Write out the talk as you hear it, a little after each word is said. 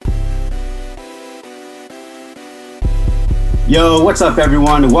Yo, what's up,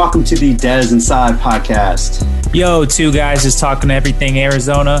 everyone? Welcome to the Dez and Cy podcast. Yo, two guys just talking everything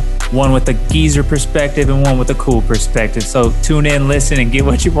Arizona, one with a geezer perspective and one with a cool perspective. So tune in, listen, and get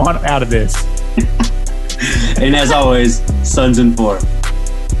what you want out of this. And as always, Suns in 4.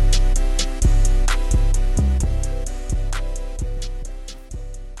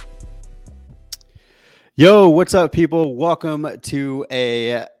 Yo, what's up, people? Welcome to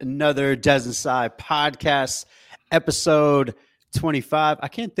another Dez and Cy podcast, episode 25. I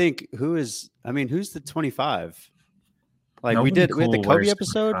can't think who's the 25? Like we had the Kobe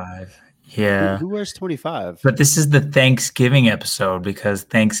episode. 25. Yeah. Who wears 25? But this is the Thanksgiving episode because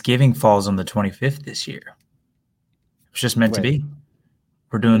Thanksgiving falls on the 25th this year. It's just meant to be.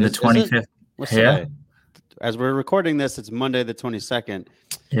 We're doing the 25th. Yeah. As we're recording this, it's Monday the 22nd.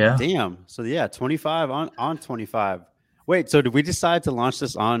 Yeah. Damn. So yeah, 25 on 25. Wait, so did we decide to launch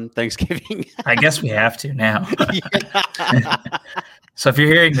this on Thanksgiving? I guess we have to now. So if you're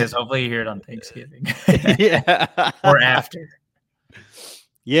hearing this, hopefully you hear it on Thanksgiving. Yeah. Or after.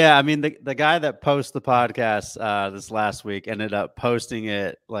 Yeah, I mean the guy that posted the podcast this last week ended up posting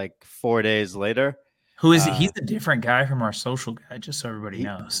it like 4 days later. Who is he? He's a different guy from our social guy, just so everybody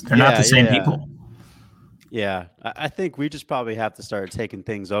knows. They're not the same people. Yeah, I think we just probably have to start taking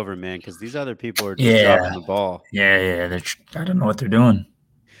things over, man, because these other people are just dropping the ball. Yeah. I don't know what they're doing.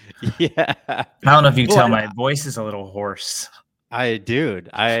 Yeah. I don't know if you can tell my voice is a little hoarse.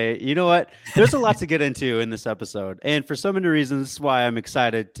 You know what? There's a lot to get into in this episode. And for so many reasons, this is why I'm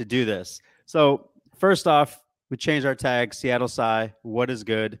excited to do this. So first off, we changed our tag, Seattle Cy, what is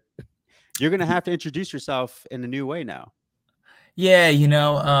good? You're going to have to introduce yourself in a new way now. Yeah,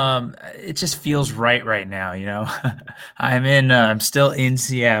 it just feels right now, I'm still in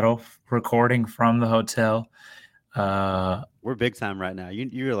Seattle recording from the hotel. We're big time right now.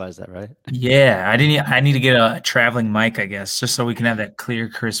 You realize that, right? Yeah, I need to get a traveling mic, I guess, just so we can have that clear,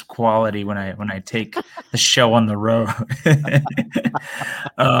 crisp quality when I take the show on the road.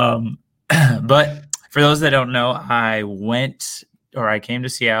 But for those that don't know, I came to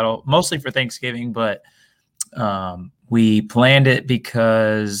Seattle mostly for Thanksgiving, but we planned it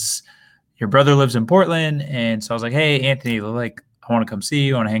because your brother lives in Portland. And so I was like, hey, Anthony, I want to come see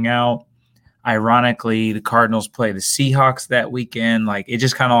you. I want to hang out. Ironically, the Cardinals play the Seahawks that weekend. Like it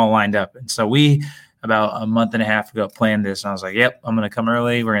just kind of all lined up. And so we, about a month and a half ago, planned this. And I was like, yep, I'm going to come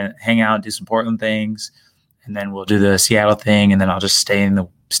early. We're going to hang out, do some Portland things. And then we'll do the Seattle thing. And then I'll just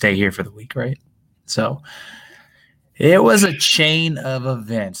stay here for the week. Right. So it was a chain of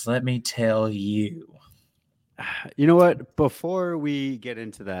events. Let me tell you. You know what? Before we get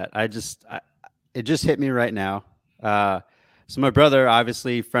into that, it just hit me right now. So my brother,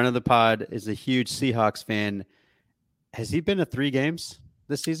 obviously, friend of the pod, is a huge Seahawks fan. Has he been to 3 games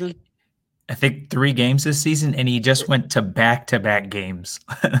this season? I think 3 games this season, and he just went to back-to-back games.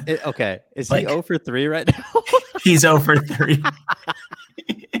 Okay. Is he 0 for 3 right now? He's 0 for 3.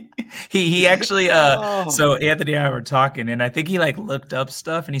 He actually so Anthony and I were talking, and I think he looked up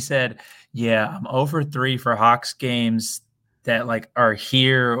stuff, and he said, yeah, I'm 0 for 3 for Hawks games that are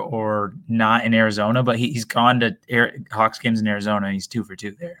here or not in Arizona, but he's gone to Hawks games in Arizona, and he's 2 for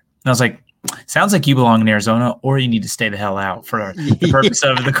 2 there. And I was like, sounds like you belong in Arizona, or you need to stay the hell out for the purpose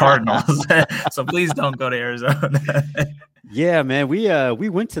of the Cardinals. So please don't go to Arizona. Yeah, man, we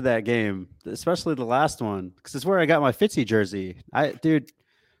went to that game, especially the last one, because it's where I got my Fitzy jersey.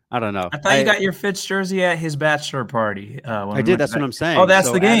 I don't know. I thought you got your Fitz jersey at his bachelor party. I did. That's what I'm saying. Oh, that's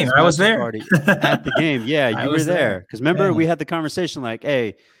the game. I was there. At the game. Yeah, you were there. Because remember, we had the conversation like,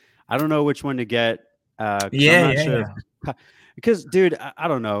 hey, I don't know which one to get. Sure. Because, dude, I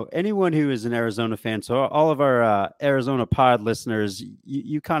don't know. Anyone who is an Arizona fan, so all of our Arizona pod listeners,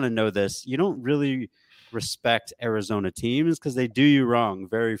 you kind of know this. You don't really respect Arizona teams because they do you wrong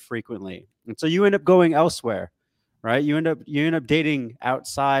very frequently. And so you end up going elsewhere. Right, you end up dating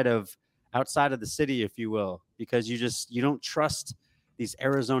outside of the city, if you will, because you don't trust these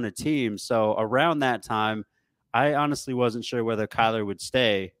Arizona teams. So around that time, I honestly wasn't sure whether Kyler would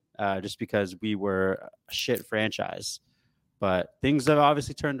stay, just because we were a shit franchise. But things have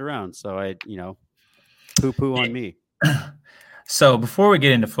obviously turned around. So poo on me. So before we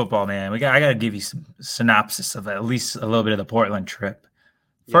get into football, man, I got to give you some synopsis of at least a little bit of the Portland trip.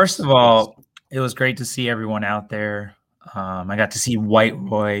 First of all. It was great to see everyone out there. I got to see White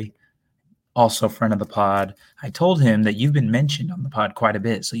Roy, also friend of the pod. I told him that you've been mentioned on the pod quite a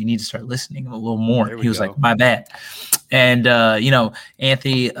bit, so you need to start listening a little more. He was like, my bad. And,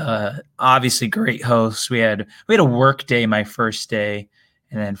 Anthony, obviously great host. We had a work day my first day,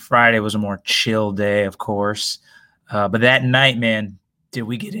 and then Friday was a more chill day, of course. But that night, man, did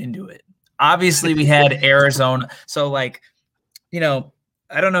we get into it? Obviously, we had Arizona. So,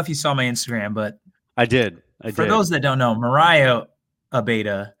 I don't know if you saw my Instagram, but I did. For those that don't know, Mariah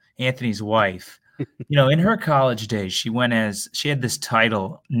Abeyta, Anthony's wife, in her college days, she had this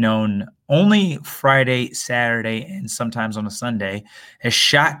title known only Friday, Saturday, and sometimes on a Sunday as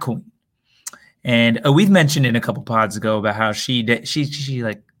Shot Queen. And we've mentioned it a couple pods ago about how she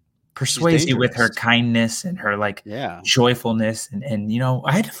like persuades you with her kindness and her joyfulness. And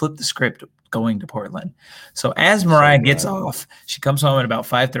I had to flip the script going to Portland. So as Mariah gets off, she comes home at about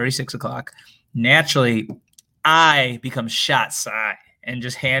 5:30, 6 o'clock. Naturally, I become shot side and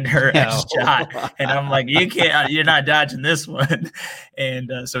just hand her a shot. And I'm like, you're not dodging this one. And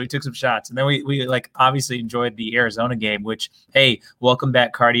so we took some shots. And then we obviously enjoyed the Arizona game, which, hey, welcome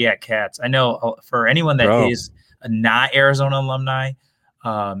back, Cardiac Cats. I know for anyone that is a not Arizona alumni,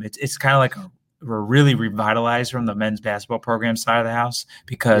 it's kind of like we're really revitalized from the men's basketball program side of the house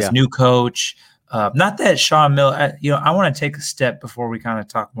because new coach. Not that Sean Miller, I want to take a step before we kind of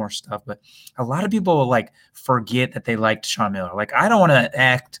talk more stuff, but a lot of people will forget that they liked Sean Miller. I don't want to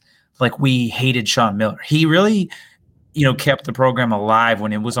act like we hated Sean Miller. He really, kept the program alive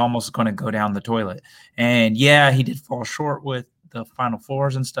when it was almost going to go down the toilet. And yeah, he did fall short with the Final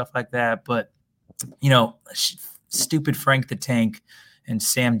Fours and stuff like that. But, stupid Frank the Tank and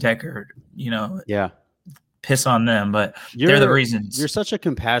Sam Decker, piss on them, but they're the reasons. You're such a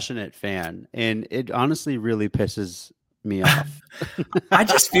compassionate fan, and it honestly really pisses me off. I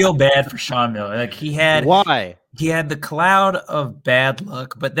just feel bad for Sean Miller. He had the cloud of bad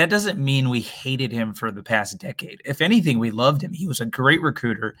luck, but that doesn't mean we hated him for the past decade. If anything, we loved him. He was a great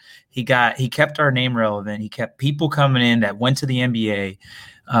recruiter. He kept our name relevant. He kept people coming in that went to the NBA.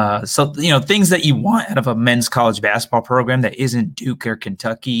 So things that you want out of a men's college basketball program that isn't Duke or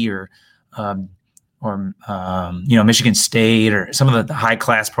Kentucky or Michigan State or some of the high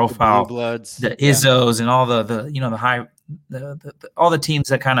class profile, the Izzos and all all the teams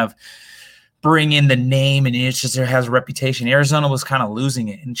that kind of bring in the name and it just has a reputation. Arizona was kind of losing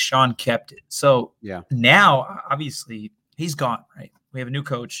it, and Sean kept it. So now, obviously, he's gone. Right, we have a new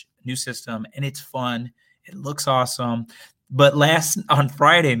coach, new system, and it's fun. It looks awesome. But on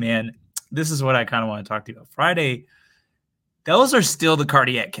Friday, man, this is what I kind of want to talk to you about. Friday. Those are still the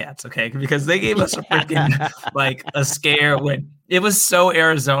Cardiac Cats, okay? Because they gave us a freaking a scare when it was so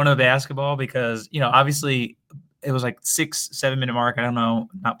Arizona basketball because, obviously it was 6-7 minute mark. I don't know,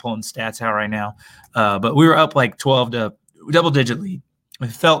 I'm not pulling stats out right now. But we were up 12 to double digit lead. It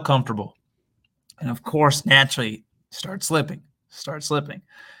felt comfortable. And of course, naturally start slipping.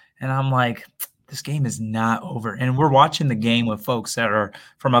 And I'm like, this game is not over. And we're watching the game with folks that are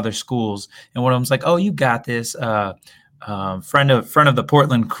from other schools. And one of them's like, oh, you got this. Friend of the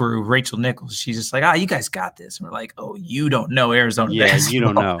Portland crew, Rachel Nichols, she's just like, you guys got this. And we're like, oh, you don't know Arizona basketball. You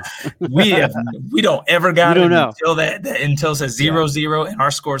don't know. we don't ever got it until until it says 0-0 and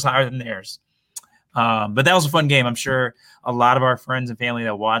our score's higher than theirs. But that was a fun game. I'm sure a lot of our friends and family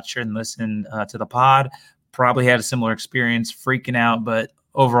that watch and listen to the pod probably had a similar experience, freaking out, but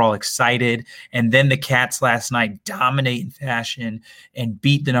overall excited. And then the Cats last night dominate in fashion and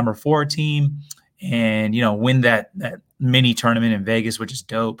beat the number 4 team and, win that mini tournament in Vegas, which is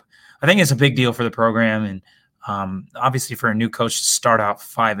dope. I think it's a big deal for the program. And obviously for a new coach to start out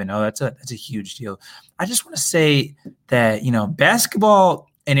 5-0, that's a huge deal. I just want to say that, basketball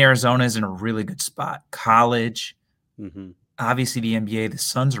in Arizona is in a really good spot. College, obviously the NBA, the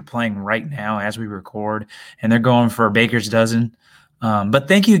Suns are playing right now as we record, and they're going for a baker's dozen. But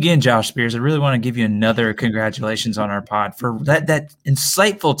thank you again, Josh Spears. I really want to give you another congratulations on our pod for that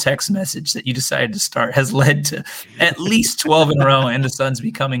insightful text message that you decided to start has led to at least 12 in a row and the Suns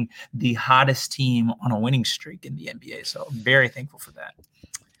becoming the hottest team on a winning streak in the NBA. So I'm very thankful for that.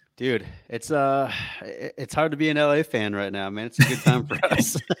 Dude, it's hard to be an LA fan right now, man. It's a good time for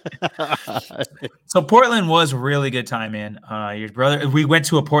us. So Portland was a really good time, man. Your brother, we went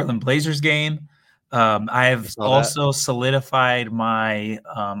to a Portland Blazers game. I have also solidified my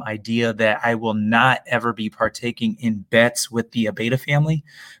idea that I will not ever be partaking in bets with the Abeyta family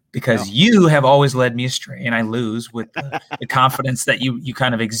because you have always led me astray and I lose with the confidence that you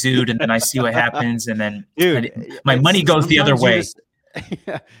kind of exude. And then I see what happens. And then my money goes the other way.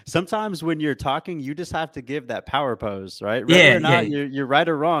 Sometimes when you're talking, you just have to give that power pose, right? Whether or not you're right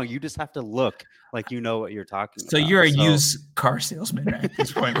or wrong, you just have to look like you know what you're talking about. So you're a used car salesman at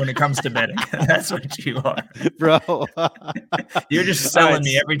this point when it comes to betting. That's what you are, bro. You're just selling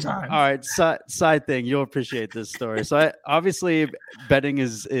me every time. All right, side thing. You'll appreciate this story. So obviously betting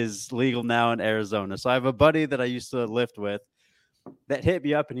is legal now in Arizona. So I have a buddy that I used to lift with that hit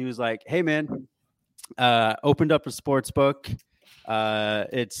me up and he was like, "Hey man, opened up a sports book.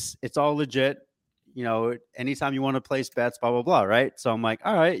 It's all legit. anytime you want to place bets, blah, blah, blah. Right. So I'm like,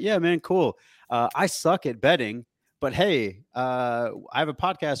 all right, yeah, man, cool. I suck at betting, but hey, I have a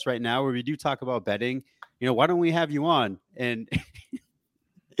podcast right now where we do talk about betting. Why don't we have you on? And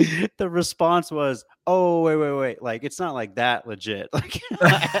the response was, oh, wait. Like, it's not like that legit. Like,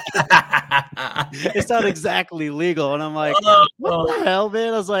 it's not exactly legal. And I'm like, what the hell,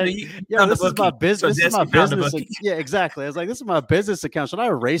 man? I was like, yeah, this is my business. This is my business. Yeah, exactly. I was like, this is my business account. Should I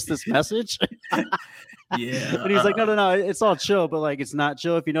erase this message? Yeah. And he's like, no. It's all chill, but like, it's not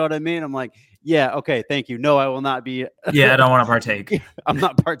chill, if you know what I mean. I'm like, yeah, okay, thank you. No, I will not be. Yeah, I don't want to partake. I'm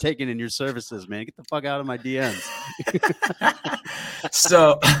not partaking in your services, man. Get the fuck out of my DMs.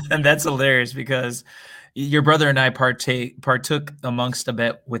 So, and that's hilarious because your brother and I partook amongst a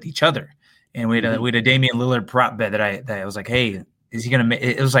bet with each other, and we had a Damian Lillard prop bet that I was like, hey, is he gonna?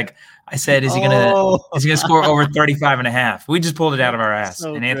 It was like I said, is he gonna score over 35.5? We just pulled it out of our ass,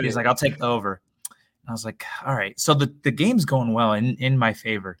 and Anthony's like, I'll take the over. And I was like, all right. So the game's going well in my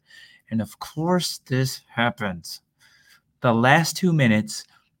favor. And of course, this happens. The last 2 minutes,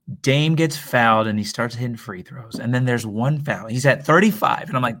 Dame gets fouled and he starts hitting free throws. And then there's one foul. He's at 35.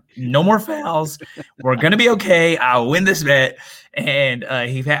 And I'm like, no more fouls. We're going to be okay. I'll win this bet. And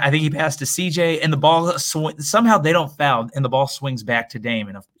I think he passed to CJ, and the ball somehow they don't foul, and the ball swings back to Dame.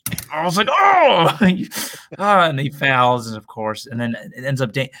 And I was like, and he fouls, and of course, and then it ends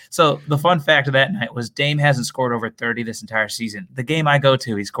up Dame. So the fun fact of that night was Dame hasn't scored over 30 this entire season. The game I go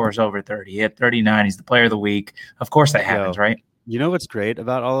to, he scores over 30. He had 39. He's the player of the week. Of course that happens, right? You know what's great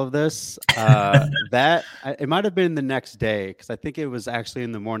about all of this? It might have been the next day, because I think it was actually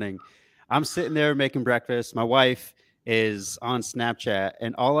in the morning. I'm sitting there making breakfast. My wife is on Snapchat,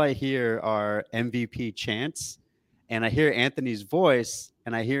 and all I hear are MVP chants, and I hear Anthony's voice,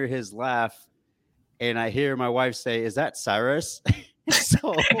 and I hear his laugh, and I hear my wife say, "Is that Cyrus?"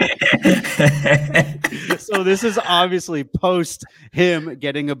 So this is obviously post him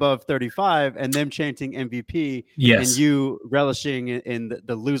getting above 35 and them chanting MVP. Yes. And you relishing in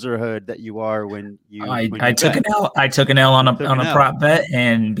the loserhood that you are when you. I took an L. I took an L on a prop bet,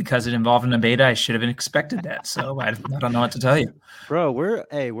 and because it involved an beta, I should have expected that. So I don't know what to tell you, bro. We're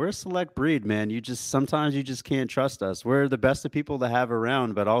a select breed, man. Sometimes you just can't trust us. We're the best of people to have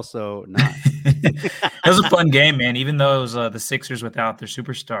around, but also not. It was a fun game, man. Even though it was the Sixers without their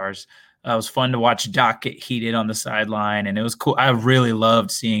superstars, it was fun to watch Doc get heated on the sideline, and it was cool. I really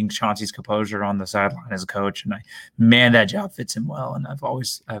loved seeing Chauncey's composure on the sideline as a coach, and that job fits him well. And I've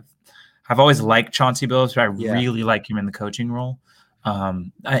always liked Chauncey Billups, but I really like him in the coaching role.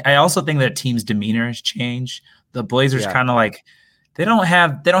 I also think that team's demeanor has changed. The Blazers kind of like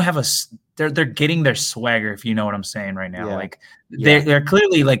they're getting their swagger, if you know what I'm saying right now. Like they're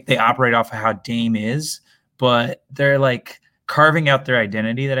clearly like they operate off of how Dame is, but they're like carving out their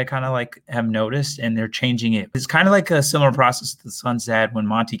identity that I kind of like have noticed, and they're changing it. It's kind of like a similar process the Suns had when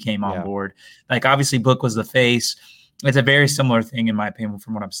Monty came on board. Like obviously Book was the face. It's a very similar thing in my opinion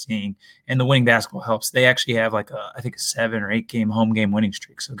from what I'm seeing, and the winning basketball helps. They actually have like I think a 7 or 8 game home game winning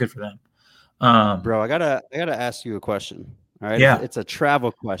streak. So good for them. Bro, I gotta ask you a question. All right. Yeah. It's a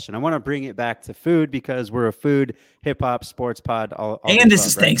travel question. I want to bring it back to food because we're a food, hip hop, sports pod. And this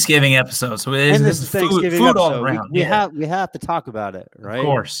is Thanksgiving episode. So this is Thanksgiving food all around. We have to talk about it, right? Of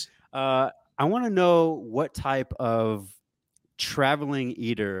course. I want to know what type of traveling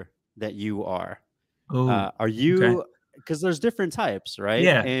eater that you are. Are you, because there's different types, right?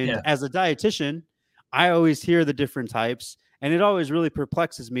 Yeah. And as a dietitian, I always hear the different types. And it always really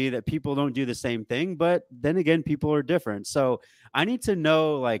perplexes me that people don't do the same thing. But then again, people are different. So I need to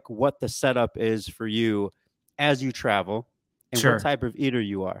know like what the setup is for you as you travel and what type of eater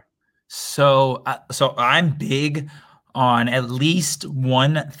you are. So I'm big on at least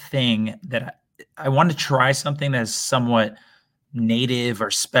one thing that I want to try something that's somewhat native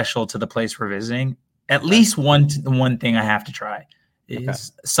or special to the place we're visiting. At least one thing I have to try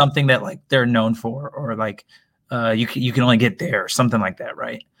is something that like they're known for, or like you can only get there or something like that,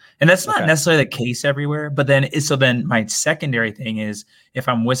 right? And that's not necessarily the case everywhere. But then my secondary thing is if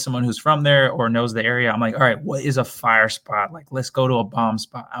I'm with someone who's from there or knows the area, I'm like, all right, what is a fire spot? Like, let's go to a bomb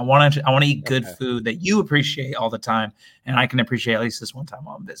spot. I want to eat good food that you appreciate all the time, and I can appreciate at least this one time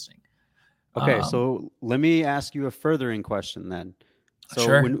while I'm visiting. Okay, so let me ask you a furthering question then.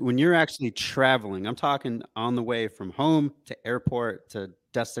 So when you're actually traveling, I'm talking on the way from home to airport to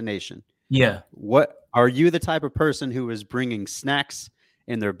destination. Yeah. What are you the type of person who is bringing snacks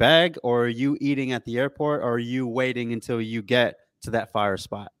in their bag, or are you eating at the airport, or are you waiting until you get to that fire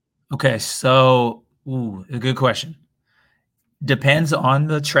spot? Okay, so a good question. Depends on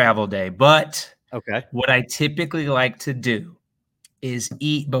the travel day, but what I typically like to do is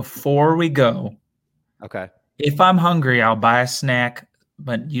eat before we go Okay. If I'm hungry, I'll buy a snack,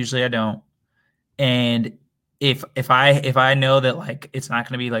 but usually I don't. And if I know that like it's not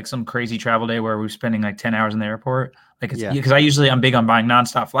going to be like some crazy travel day where we're spending like 10 hours in the airport, like it's because I'm big on buying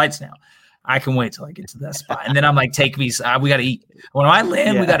nonstop flights now. I can wait till I get to that spot, and then I'm like, take me. We got to eat. When I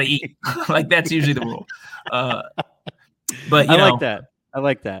land, we got to eat. Like that's usually the rule. But I like that. I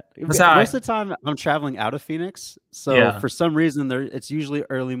like that. Most of the time, I'm traveling out of Phoenix, so for some reason, it's usually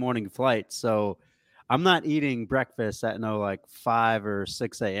early morning flight. So I'm not eating breakfast at like 5 or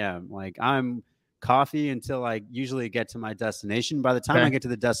 6 a.m. Like I'm coffee until I usually get to my destination. By the time I get to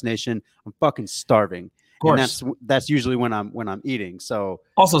the destination, I'm fucking starving. Of course. And that's usually when I'm eating. So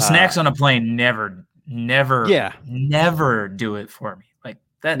also snacks on a plane never do it for me. Like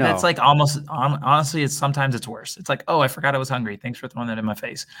that. No. That's like honestly, sometimes it's worse. It's like, oh, I forgot I was hungry. Thanks for throwing that in my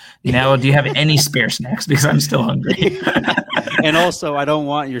face. Now, do you have any spare snacks? Because I'm still hungry. And also, I don't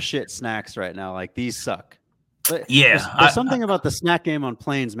want your shit snacks right now. Like these suck. But there's something about the snack game on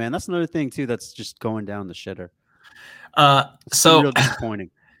planes, man. That's another thing too. That's just going down the shitter. So real disappointing.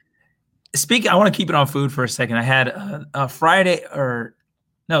 I want to keep it on food for a second. I had a Friday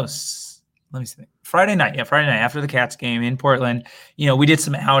night. Yeah, Friday night after the Cats game in Portland. We did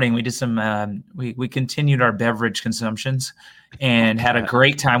some outing. We did some. We continued our beverage consumptions and had a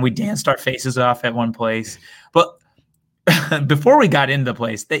great time. We danced our faces off at one place, but before we got into the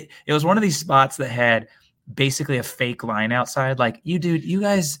place, it was one of these spots that had basically a fake line outside. Like you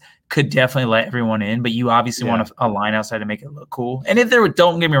guys could definitely let everyone in, but you obviously want a line outside to make it look cool. And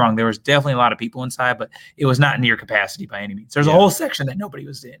don't get me wrong, there was definitely a lot of people inside, but it was not near capacity by any means. There's a whole section that nobody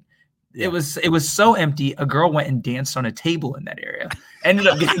was in. Yeah. It was so empty. A girl went and danced on a table in that area, ended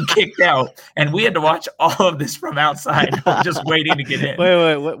up getting kicked out, and we had to watch all of this from outside, just waiting to get in.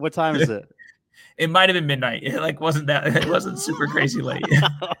 Wait, what time is it? It might have been midnight. It wasn't super crazy late.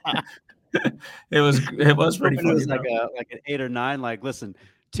 It was pretty funny. It was like an 8 or 9. Like, listen,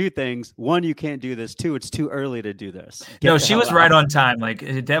 2 things. 1, you can't do this. 2, it's too early to do this. No, she was right on time. Like,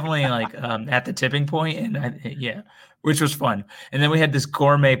 it definitely like at the tipping point, and which was fun. And then we had this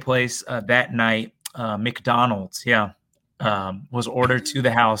gourmet place that night, McDonald's. Was ordered to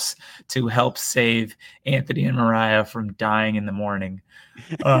the house to help save Anthony and Mariah from dying in the morning.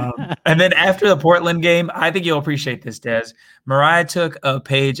 And then after the Portland game, I think you'll appreciate this, Des. Mariah took a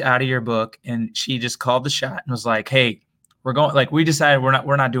page out of your book and she just called the shot and was like, "Hey, we're going." Like we decided we're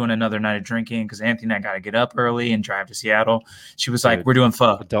not doing another night of drinking because Anthony and I got to get up early and drive to Seattle. She was like, "We're doing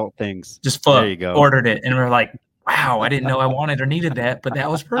pho, adult things, just pho." There you go. Ordered it, and we're like, "Wow, I didn't know I wanted or needed that, but that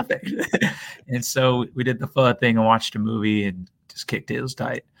was perfect." And so we did the pho thing and watched a movie and just kicked it. It was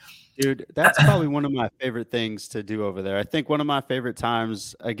tight. Dude, that's probably one of my favorite things to do over there. I think one of my favorite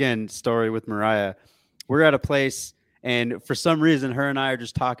times, again, story with Mariah, we're at a place and for some reason, her and I are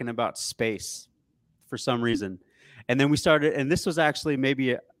just talking about space for some reason. And then we started, and this was actually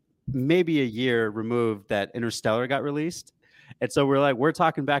maybe a year removed that Interstellar got released. And so we're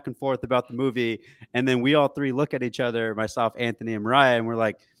talking back and forth about the movie. And then we all 3 look at each other, myself, Anthony, and Mariah, and we're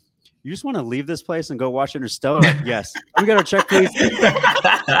like, "You just want to leave this place and go watch Interstellar?" Like, yes. We got our check, please.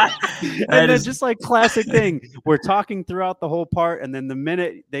 And then just like classic thing. We're talking throughout the whole part. And then the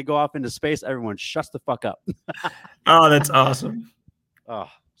minute they go off into space, everyone shuts the fuck up. Oh, that's awesome. Oh,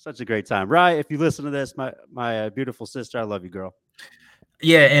 such a great time. Rye, if you listen to this, my beautiful sister, I love you, girl.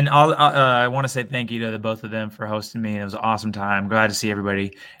 Yeah, and I want to say thank you to the both of them for hosting me. It was an awesome time. Glad to see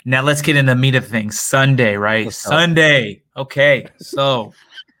everybody. Now let's get into the meat of things. Sunday, right? Sunday. Okay, so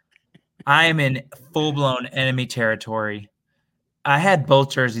I am in full-blown enemy territory. I had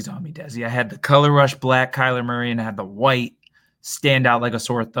both jerseys on me, Desi. I had the Color Rush black Kyler Murray, and I had the white stand out like a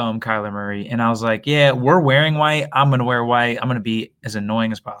sore thumb Kyler Murray. And I was like, yeah, we're wearing white. I'm going to wear white. I'm going to be as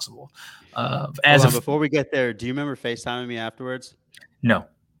annoying as possible. Before we get there, do you remember FaceTiming me afterwards? No.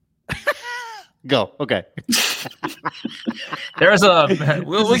 Go. Okay. There was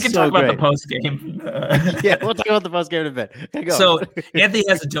we can talk about the post game. Yeah, we'll talk about the post game in a bit. Okay, go. So Anthony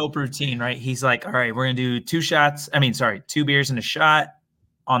has a dope routine, right? He's like, all right, we're going to do 2 beers and a shot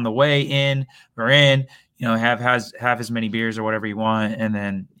on the way in. We're in, have as many beers or whatever you want. And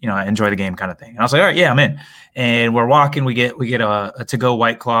then, enjoy the game kind of thing. And I was like, all right, yeah, I'm in. And we're walking, we get a to-go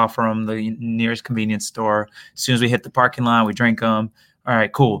White Claw from the nearest convenience store. As soon as we hit the parking lot, we drink them. All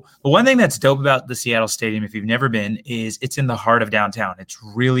right, cool. But one thing that's dope about the Seattle Stadium, if you've never been, is it's in the heart of downtown. It's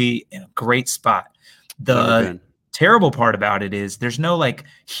really in a great spot. The terrible part about it is there's no like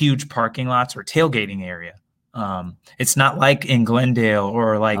huge parking lots or tailgating area. It's not like in Glendale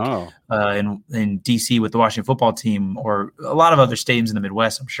or like in DC with the Washington football team or a lot of other stadiums in the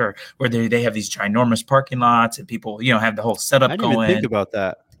Midwest, I'm sure, where they have these ginormous parking lots and people, have the whole setup going. I didn't even think about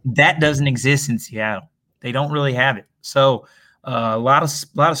that. That doesn't exist in Seattle. They don't really have it. So a lot of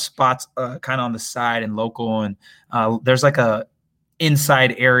spots kind of on the side and local, and there's like a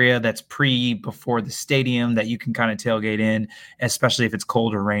inside area that's before the stadium that you can kind of tailgate in, especially if it's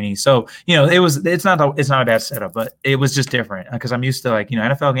cold or rainy. So, it's not a bad setup, but it was just different because I'm used to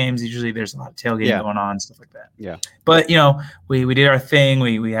NFL games. Usually there's a lot of tailgating going on and stuff like that. Yeah. But, we did our thing.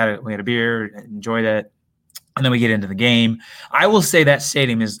 We had a beer, enjoyed it. And then we get into the game. I will say that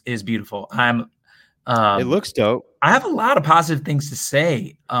stadium is beautiful. It looks dope. I have a lot of positive things to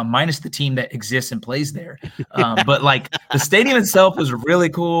say, minus the team that exists and plays there. But the stadium itself was really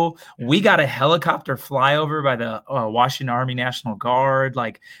cool. We got a helicopter flyover by the Washington Army National Guard.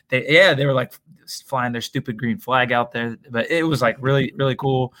 They were flying their stupid green flag out there, but it was really, really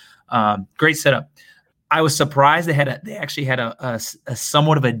cool. Great setup. I was surprised they actually had a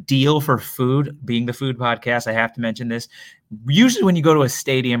somewhat of a deal for food. Being the food podcast, I have to mention this. Usually when you go to a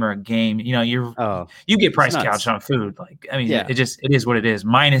stadium or a game, you get price gouged on food. It is what it is,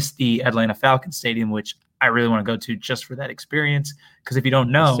 minus the Atlanta Falcons stadium, which I really want to go to just for that experience. Because if you don't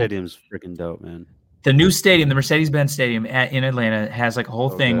know, the stadium's freaking dope, man. The new stadium, the Mercedes-Benz Stadium in Atlanta, has a whole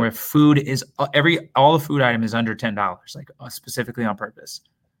thing where food is all the food item is under $10, specifically on purpose.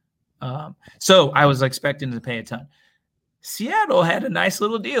 So I was expecting to pay a ton. Seattle had a nice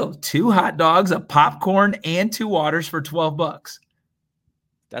little deal: 2 hot dogs, a popcorn, and 2 waters for $12.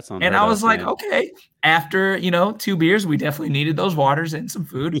 That's on. And I was okay. After 2 beers, we definitely needed those waters and some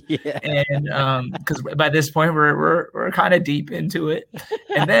food. Yeah. And because by this point we're kind of deep into it.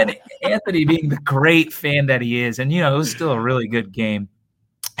 And then Anthony, being the great fan that he is, and it was still a really good game,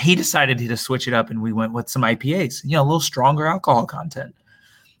 he decided to switch it up, and we went with some IPAs. A little stronger alcohol content.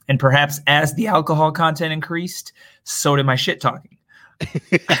 And perhaps as the alcohol content increased, so did my shit talking.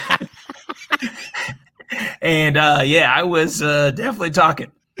 And I was definitely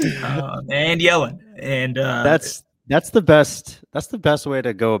talking and yelling. And that's the best. That's the best way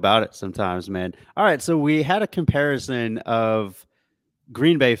to go about it sometimes, man. All right, so we had a comparison of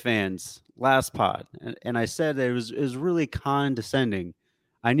Green Bay fans last pod, and I said that it was really condescending.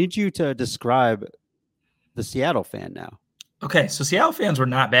 I need you to describe the Seattle fan now. Okay, so Seattle fans were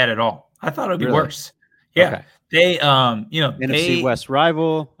not bad at all. I thought it would be worse. Yeah, okay. They, NFC West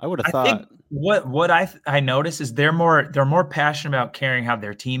rival. I would have thought. Think what I noticed is they're more passionate about caring how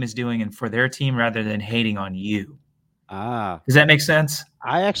their team is doing and for their team rather than hating on you. Does that make sense?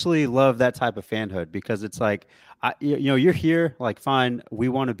 I actually love that type of fanhood because it's you're here, fine, we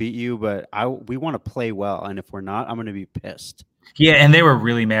want to beat you, but we want to play well, and if we're not, I'm going to be pissed. Yeah, and they were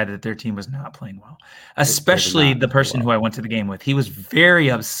really mad that their team was not playing well, especially the person who I went to the game with. He was very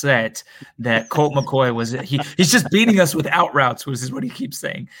upset that Colt McCoy he's just beating us with out routes, which is what he keeps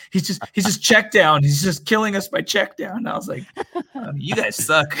saying. He's just check down. He's just killing us by check down. And I was like, you guys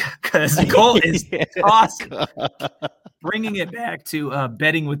suck because Colt is awesome. Bringing it back to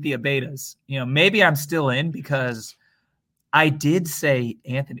betting with the Abetas. Maybe I'm still in because I did say,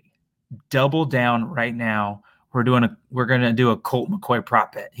 Anthony, double down right now. We're going to do a Colt McCoy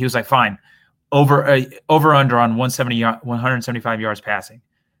prop bet. He was like, fine, over under on 175 yards passing.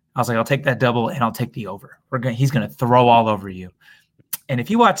 I was like, I'll take that double and I'll take the over. He's going to throw all over you. And if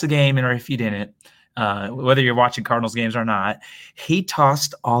you watch the game or if you didn't, whether you're watching Cardinals games or not, he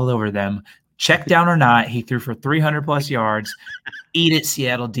tossed all over them. Check down or not, he threw for 300 plus yards. Eat it,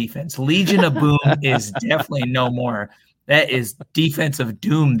 Seattle defense. Legion of Boom is definitely no more. That is defensive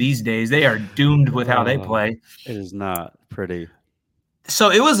doom these days. They are doomed with how they play. It is not pretty. So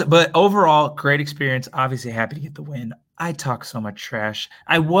it was, but overall, great experience. Obviously happy to get the win. I talk so much trash.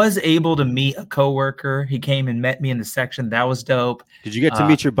 I was able to meet a coworker. He came and met me in the section. That was dope. Did you get to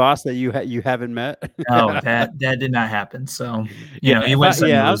meet your boss that you haven't met? No, that did not happen. So he went.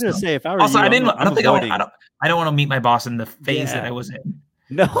 I was gonna say if I were also, you, I don't want to meet my boss in the phase that I was in.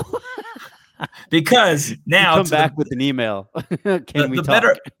 No. Because now come back with an email.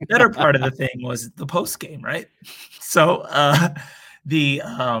 The better part of the thing was the post game, right? So the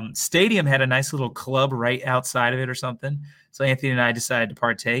stadium had a nice little club right outside of it or something. So Anthony and I decided to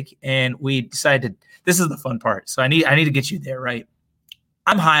partake, and we decided this is the fun part. So I need to get you there, right?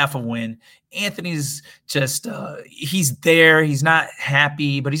 I'm high off a win. Anthony's just he's there. He's not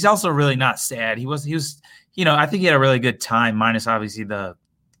happy, but he's also really not sad. He was I think he had a really good time, minus obviously the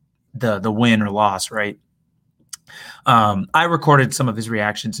win or loss, right? I recorded some of his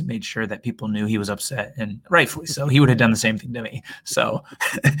reactions and made sure that people knew he was upset, and rightfully so. He would have done the same thing to me. So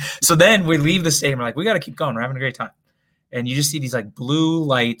then we leave the stadium. We're like, we got to keep going. We're having a great time. And you just see these blue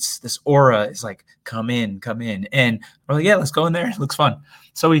lights. This aura is come in. And we're like, yeah, let's go in there. It looks fun.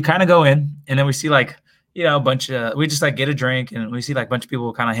 So we kind of go in, and then we see a bunch of, we just like get a drink and we see like a bunch of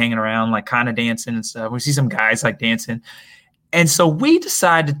people kind of hanging around, like kind of dancing and stuff. We see some guys like dancing. And so we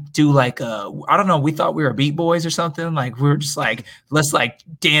decided to do like I don't know, we thought we were Beat Boys or something. Like we were just like, let's like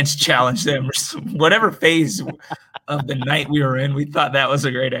dance challenge them or whatever phase of the night we were in. We thought that was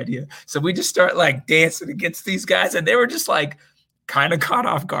a great idea. So we just start like dancing against these guys and they were just like kind of caught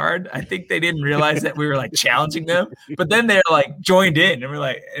off guard. I think they didn't realize that we were like challenging them, but then they're like joined in and we're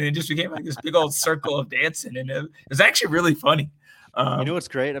like, and it just became like this big old circle of dancing. And it was actually really funny. You know what's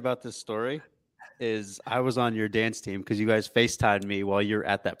great about this story? Is I was on your dance team because you guys FaceTimed me while you're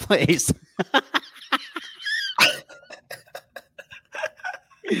at that place.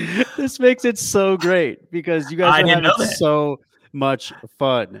 This makes it so great because you guys are having so much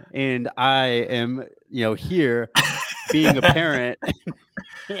fun. And I am, here being a parent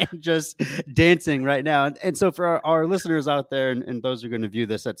and just dancing right now. And so for our listeners out there and those who are going to view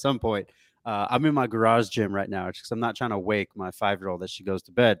this at some point, I'm in my garage gym right now because I'm not trying to wake my 5-year-old as she goes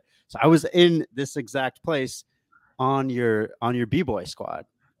to bed. So I was in this exact place on your B-boy squad.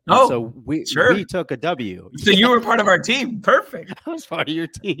 And so we took a W. So you were part of our team. Perfect. I was part of your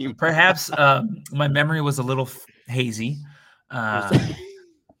team. Perhaps my memory was a little hazy.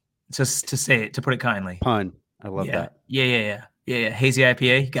 Just to put it kindly. Pun. I love that. Yeah. Hazy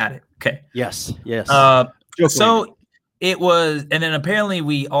IPA. Got it. Okay. Yes. So it was, and then apparently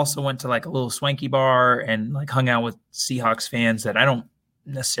we also went to like a little swanky bar and like hung out with Seahawks fans that I don't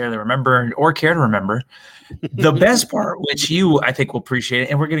necessarily remember or care to remember. The best part, which you I think will appreciate it,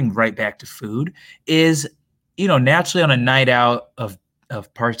 and we're getting right back to food, is naturally on a night out of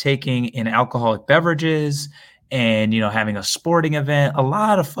partaking in alcoholic beverages and having a sporting event, a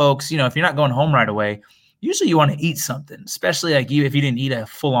lot of folks, if you're not going home right away, usually you want to eat something, especially like if you didn't eat a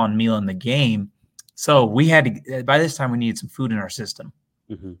full-on meal in the game. So we had to, by this time we needed some food in our system.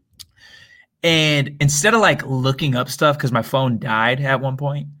 Mm-hmm. And instead of like looking up stuff, because my phone died at one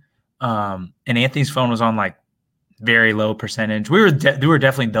point, and Anthony's phone was on like very low percentage. We were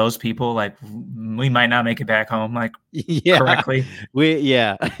definitely those people. Like we might not make it back home like correctly. We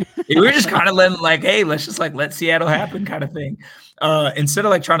were just kind of letting like, hey, let's just like let Seattle happen kind of thing. Instead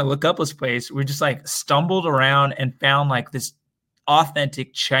of like trying to look up this place, we just like stumbled around and found like this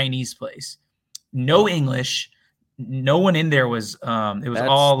authentic Chinese place. No English. No one in there was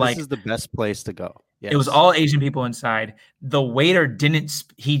this is the best place to go. Yes. It was all Asian people inside. The waiter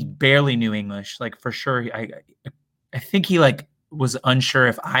he barely knew English, like for sure. I think he like was unsure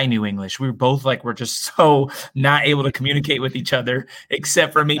if I knew English. We were both like, we're just so not able to communicate with each other,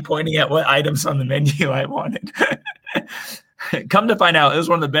 except for me pointing at what items on the menu I wanted. Come to find out, it was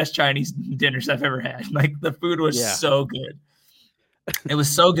one of the best Chinese dinners I've ever had. Like the food was so good. It was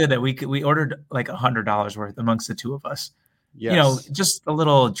so good that we ordered like $100 worth amongst the two of us. Yes. Just a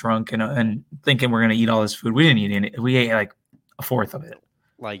little drunk and thinking we're gonna eat all this food. We didn't eat any. We ate like a fourth of it.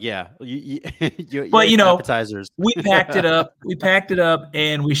 Like but appetizers. We packed it up. We packed it up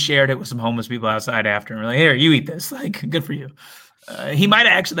and we shared it with some homeless people outside after. And we're like, here, you eat this. Like, good for you. He might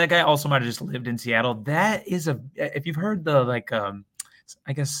have actually. That guy also might have just lived in Seattle. That is if you've heard the like,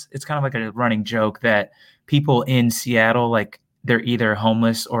 I guess it's kind of like a running joke that people in Seattle like. They're either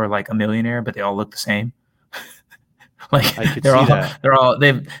homeless or like a millionaire, but they all look the same. Like I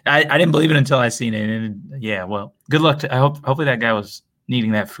didn't believe it until I seen it. And well, good luck hopefully that guy was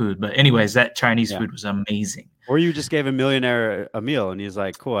needing that food. But anyways, that Chinese food was amazing. Or you just gave a millionaire a meal and he's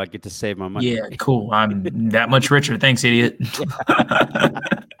like, cool, I get to save my money. Yeah, cool. I'm that much richer. Thanks, idiot.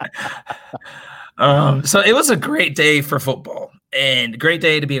 So it was a great day for football and a great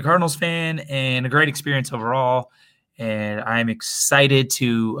day to be a Cardinals fan and a great experience overall. And I'm excited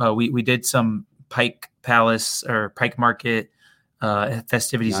to we did some Pike Palace or Pike Market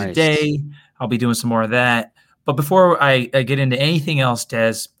festivities today. I'll be doing some more of that. But before I get into anything else,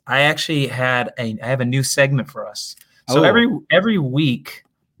 Des, I actually I have a new segment for us. So every week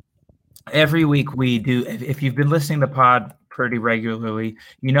we do. If you've been listening to the pod pretty regularly,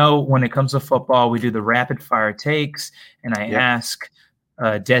 when it comes to football, we do the rapid fire takes, and I ask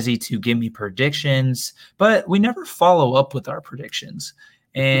Desi to give me predictions, but we never follow up with our predictions.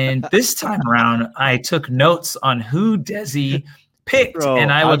 And this time around, I took notes on who Desi picked,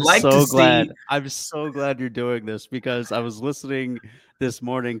 and I would like to see. I'm so glad you're doing this because I was listening this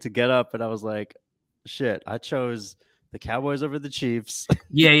morning to get up, and I was like, "Shit, I chose the Cowboys over the Chiefs."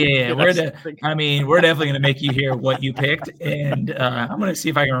 Yeah. We're definitely going to make you hear what you picked, and I'm going to see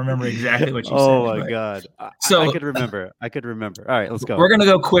if I can remember exactly what you said. Oh my God! So I could remember. All right, let's go. We're going to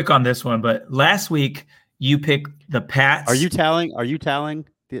go quick on this one, but last week you picked the Pats. Are you tallying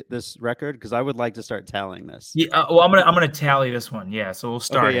this record? Because I would like to start tallying this. Yeah. Well, I'm gonna tally this one. Yeah. So we'll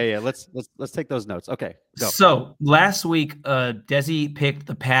start. Okay, yeah. Let's take those notes. Okay. Go. So last week, Desi picked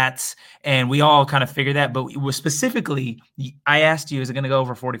the Pats, and we all kind of figured that. But specifically, I asked you, is it going to go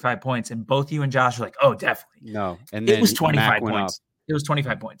over 45 points? And both you and Josh were like, oh, definitely. No. And then it was 25 points. It was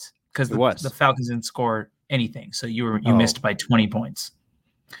 25 points because the Falcons didn't score anything. So you missed by 20 points.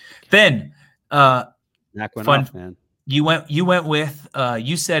 Then Mac went off, man. You went with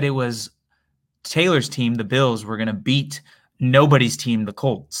you said it was Taylor's team, the Bills, were going to beat nobody's team, the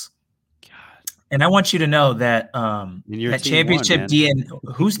Colts. God. And I want you to know that that championship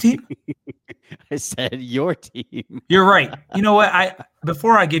whose team? I said your team. You're right. You know what?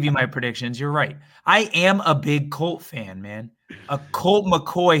 Before I give you my predictions, you're right. I am a big Colt fan, man. A Colt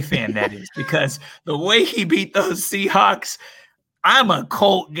McCoy fan, that is, because the way he beat those Seahawks, I'm a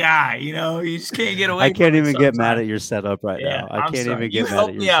Colt guy. You just can't get away. I can't even get mad at your setup right now. I can't even get mad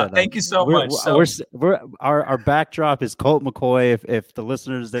at your setup. Thank you so much. Our backdrop is Colt McCoy. If the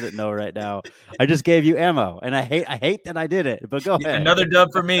listeners didn't know right now, I just gave you ammo, and I hate that I did it. But go ahead. Another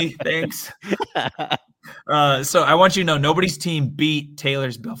dub for me. Thanks. So I want you to know nobody's team beat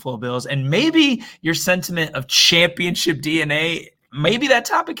Taylor's Buffalo Bills, and maybe your sentiment of championship DNA, maybe that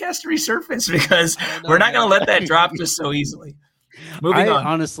topic has to resurface because we're not going to let that drop just so easily. Moving on.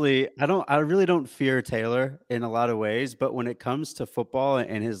 Honestly, I really don't fear Taylor in a lot of ways, but when it comes to football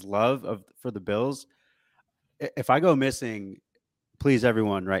and his love for the Bills, if I go missing, please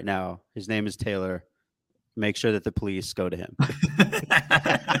everyone right now, his name is Taylor. Make sure that the police go to him.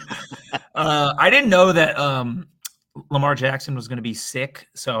 I didn't know that Lamar Jackson was going to be sick,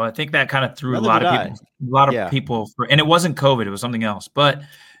 so I think that kind of threw a lot of people and it wasn't COVID, it was something else. But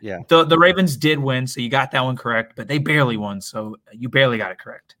yeah, the Ravens did win, so you got that one correct, but they barely won, so you barely got it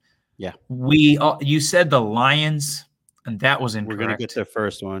correct. Yeah, you said the Lions, and that was incorrect. We're gonna get to the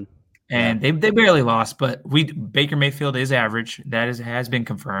first one. And they barely lost, but Baker Mayfield is average. That has been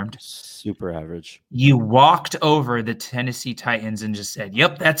confirmed. Super average. You walked over the Tennessee Titans and just said,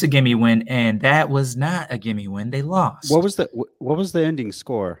 "Yep, that's a gimme win," and that was not a gimme win. They lost. What was the ending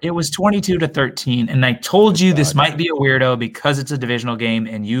score? It was 22-13, and I told you this might be a weirdo because it's a divisional game,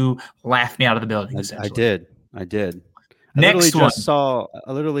 and you laughed me out of the building. I did. Next one.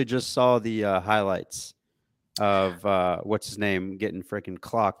 I literally just saw the highlights of what's his name getting freaking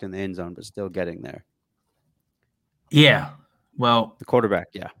clocked in the end zone, but still getting there. Yeah. Well, the quarterback.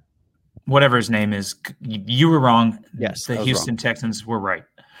 Yeah. Whatever his name is, you were wrong. Yes. The Houston Texans were right.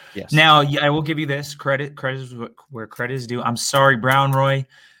 Yes. Now, I will give you this credit. Credit is where credit is due. I'm sorry, Brown Roy,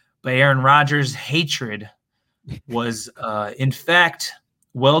 but Aaron Rodgers' hatred was, in fact,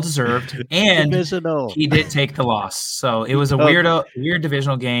 well-deserved, and he did take the loss. So it was a weird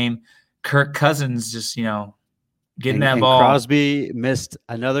divisional game. Kirk Cousins just, getting that ball. Crosby missed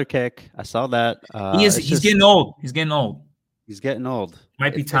another kick. I saw that. He's getting old. He's getting old. He's getting old.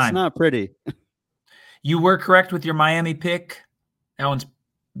 Might be time. It's not pretty. You were correct with your Miami pick. That one's.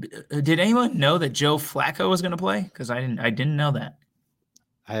 Did anyone know that Joe Flacco was going to play? Because I didn't know that.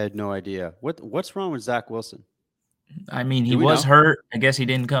 I had no idea. What's wrong with Zach Wilson? I mean, he was hurt. I guess he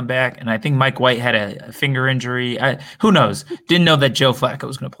didn't come back, and I think Mike White had a finger injury. Who knows? Didn't know that Joe Flacco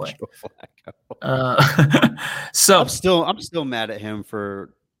was going to play. Joe Flacco. So I'm still mad at him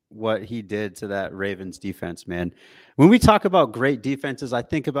for what he did to that Ravens defense, man. When we talk about great defenses, I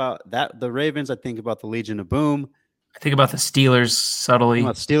think about the Ravens. I think about the Legion of Boom. I think about the Steelers subtly.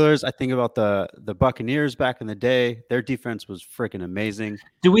 I think about the Buccaneers back in the day. Their defense was freaking amazing.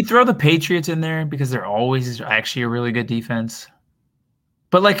 Do we throw the Patriots in there because they're always actually a really good defense?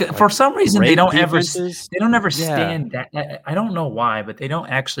 But for some reason they don't ever stand that. I don't know why, but they don't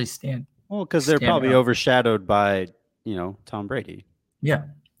actually stand. Well, because they're probably overshadowed by Tom Brady. Yeah.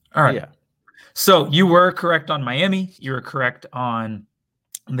 All right. Yeah. So you were correct on Miami. You were correct on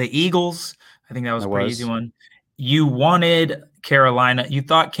the Eagles. I think that was a pretty easy one. You wanted Carolina. You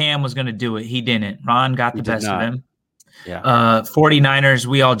thought Cam was going to do it. He didn't. Ron got the best of him. Yeah. 49ers,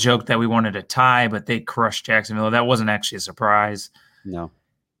 we all joked that we wanted a tie, but they crushed Jacksonville. That wasn't actually a surprise. No.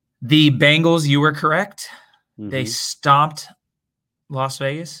 The Bengals, you were correct. Mm-hmm. They stomped Las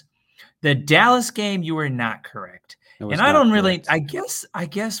Vegas. The Dallas game, you were not correct. And I don't really – I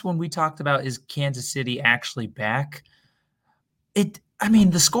guess when we talked about is Kansas City actually back,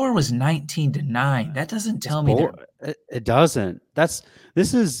 the score was 19-9. That doesn't tell me that. It doesn't.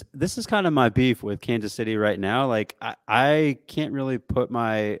 This is kind of my beef with Kansas City right now. Like I can't really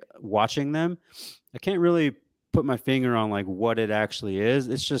watching them. I can't really put my finger on like what it actually is.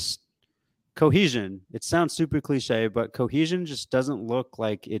 It's just cohesion. It sounds super cliche, but cohesion just doesn't look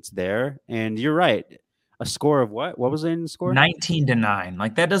like it's there. And you're right. A score of what? What was it in the score? 19-9.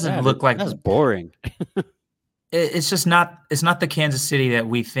 Like that doesn't look like that's boring. It's just not. It's not the Kansas City that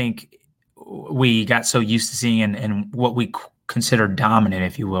we think we got so used to seeing and what we consider dominant,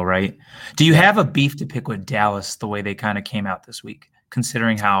 if you will, right? Do you have a beef to pick with Dallas the way they kind of came out this week,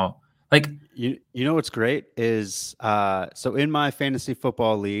 considering how like you know what's great is so in my fantasy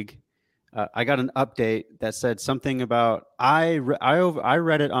football league, I got an update that said something about I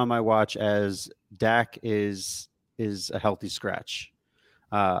read it on my watch as Dak is a healthy scratch.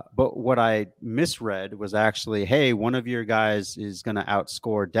 But what I misread was actually, hey, one of your guys is going to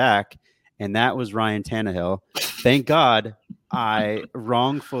outscore Dak, and that was Ryan Tannehill. Thank God I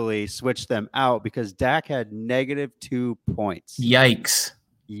wrongfully switched them out because Dak had -2 points. Yikes.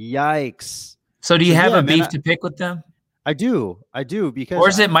 So do you have a beef to pick with them? I do because. Or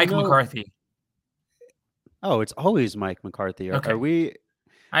is it Mike McCarthy? Oh, it's always Mike McCarthy. Okay. Are we?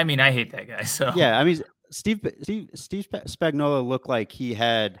 I mean, I hate that guy. So yeah, I mean, Steve Spagnuolo looked like he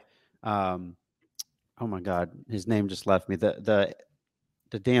had. Oh my God, his name just left me. The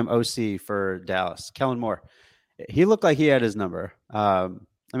damn OC for Dallas, Kellen Moore. He looked like he had his number. I mean,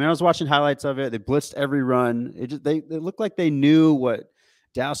 I was watching highlights of it. They blitzed every run. They looked like they knew what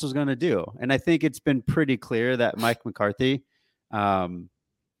Dallas was going to do. And I think it's been pretty clear that Mike McCarthy,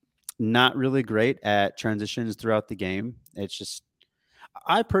 not really great at transitions throughout the game. It's just,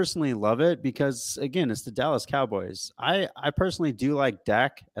 I personally love it because, again, it's the Dallas Cowboys. I personally do like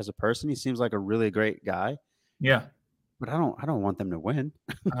Dak as a person. He seems like a really great guy. Yeah. But I don't want them to win.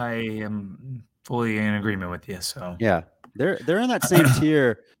 I am fully in agreement with you. So yeah, they're in that same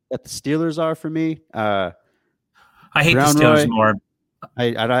tier that the Steelers are for me. I hate Brown the Steelers more.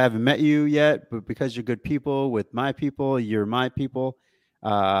 I haven't met you yet, but because you're good people with my people, you're my people.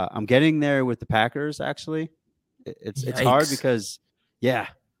 I'm getting there with the Packers. Actually, it's hard because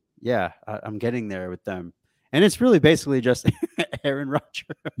I'm getting there with them, and it's really basically just Aaron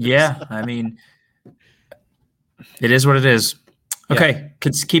Rodgers. Yeah, I mean, it is what it is. Okay,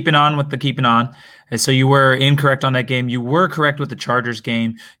 keeping on. And so you were incorrect on that game. You were correct with the Chargers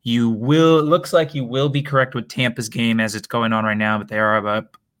game. It looks like you will be correct with Tampa's game as it's going on right now, but they are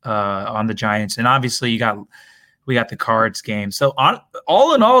up on the Giants. And obviously we got the Cards game. So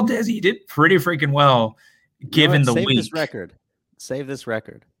all in all, Desi, you did pretty freaking well given the week. Save this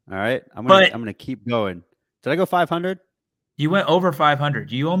record. All right. I'm gonna keep going. Did I go 500? You went over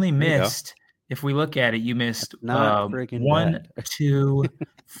 500. You only missed. If we look at it, you missed 1, 2,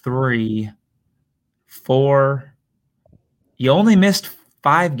 3, 4. You only missed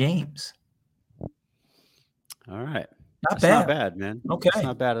 5 games. All right. Not bad, man. Okay. It's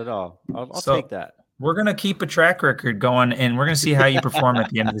not bad at all. I'll take that. We're going to keep a track record going, and we're going to see how you perform at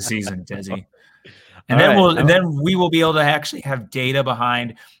the end of the season, Desi. And then we will be able to actually have data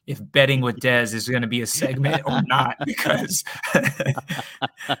behind if betting with Dez is going to be a segment or not, because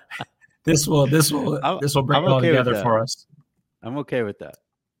This will bring it all together for us. I'm okay with that.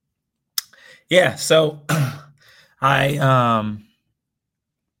 Yeah. So I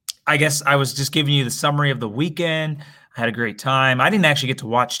guess I was just giving you the summary of the weekend. I had a great time. I didn't actually get to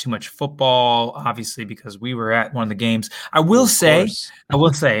watch too much football, obviously, because we were at one of the games. I will say,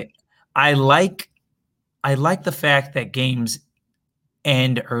 I like the fact that games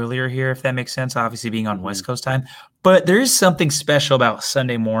end earlier here, if that makes sense, obviously being on West Coast time. But there is something special about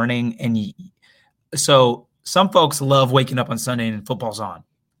Sunday morning. And so some folks love waking up on Sunday and football's on.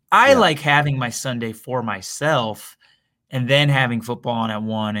 I like having my Sunday for myself and then having football on at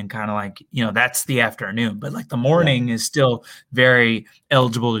 1 and kind of like, that's the afternoon. But like the morning is still very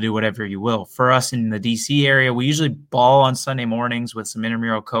eligible to do whatever you will. For us in the DC area, we usually ball on Sunday mornings with some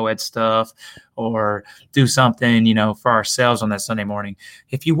intramural co-ed stuff or do something, for ourselves on that Sunday morning.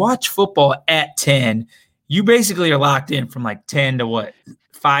 If you watch football at 10, you basically are locked in from like 10 to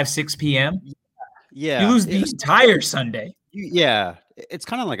 5, 6 p.m. Yeah. You lose the entire Sunday. Yeah. It's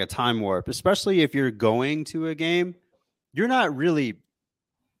kind of like a time warp, especially if you're going to a game. You're not really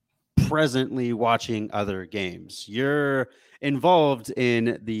presently watching other games. You're involved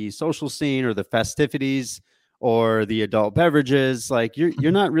in the social scene or the festivities or the adult beverages. Like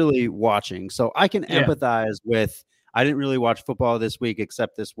you're not really watching. So I can empathize with, I didn't really watch football this week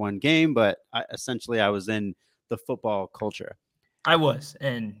except this one game, but I was in the football culture. I was,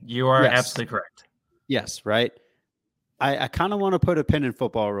 and you are absolutely correct. Yes, right. I kind of want to put a pin in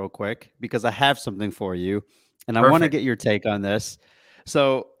football real quick because I have something for you. And I want to get your take on this.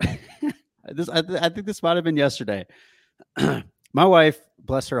 So I think this might have been yesterday. My wife,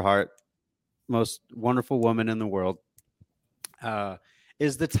 bless her heart, most wonderful woman in the world,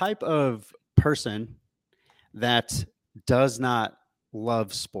 is the type of person that does not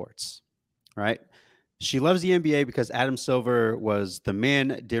love sports, right? She loves the NBA because Adam Silver was the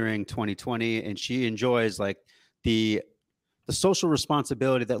man during 2020, and she enjoys like the social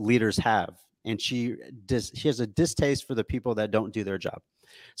responsibility that leaders have, and she has a distaste for the people that don't do their job.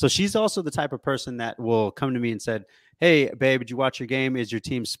 So she's also the type of person that will come to me and said, "Hey, babe, did you watch your game? Is your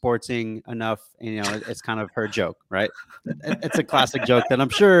team sportsing enough?" And, you know, it's kind of her joke, right? It's a classic joke that I'm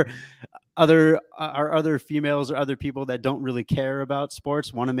sure other females or other people that don't really care about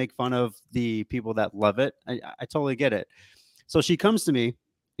sports want to make fun of the people that love it. I totally get it. So she comes to me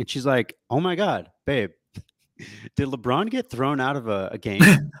and she's like, "Oh my God, babe, did LeBron get thrown out of a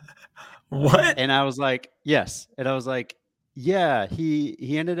game?" What? And I was like, "Yes." And I was like, "Yeah,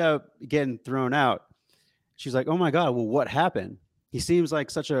 he ended up getting thrown out." She's like, "Oh my God, well, what happened? He seems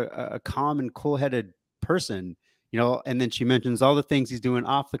like such a calm and cool-headed person, you know." And then she mentions all the things he's doing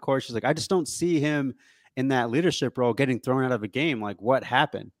off the court. She's like, "I just don't see him in that leadership role getting thrown out of a game. Like, what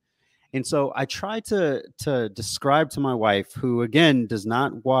happened?" And so I tried to describe to my wife, who again does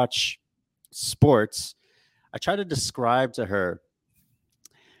not watch sports, I try to describe to her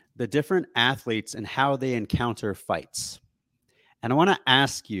the different athletes and how they encounter fights. And I want to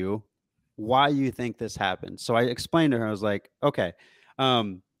ask you why you think this happened. So I explained to her, I was like, okay.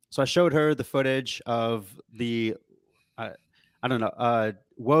 So I showed her the footage of the, I don't know,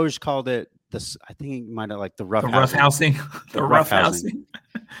 Woj called it this, I think he might have like the rough housing. The rough housing.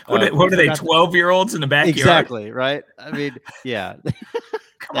 What are they, 12-year-olds in the backyard? Exactly, right? I mean, yeah.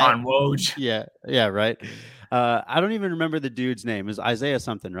 Come on, Woj. Yeah, right. I don't even remember the dude's name. Is Isaiah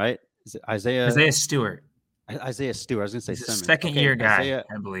something, right? Is it Isaiah Stewart? Isaiah Stewart. I was going to say Simmons. Second-year guy,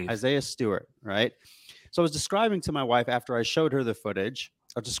 I believe. Isaiah Stewart, right? So I was describing to my wife after I showed her the footage.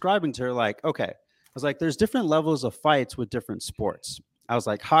 I was describing to her like, okay, I was like, there's different levels of fights with different sports. I was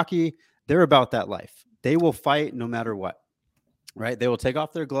like, hockey, they're about that life. They will fight no matter what, right? They will take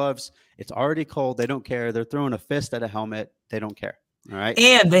off their gloves. It's already cold. They don't care. They're throwing a fist at a helmet. They don't care. All right.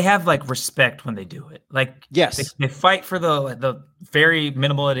 And they have like respect when they do it. Like, yes, they fight for the very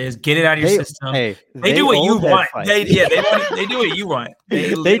minimal it is. Get it out of your system. Hey, they do what you want. They do what you want.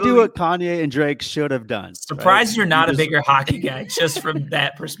 They do what Kanye and Drake should have done. Surprised you're not a bigger hockey guy just from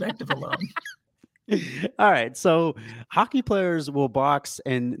that perspective alone. All right. So hockey players will box,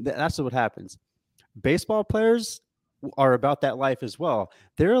 and that's what happens. Baseball players are about that life as well.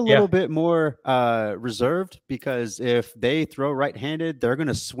 They're a little bit more reserved, because if they throw right-handed, they're going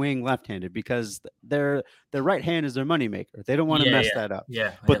to swing left-handed because their right hand is their moneymaker. They don't want to mess that up.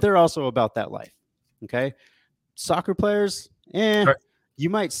 But they're also about that life. Okay. Soccer players, you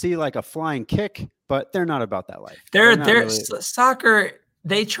might see like a flying kick, but they're not about that life. They're really... Soccer,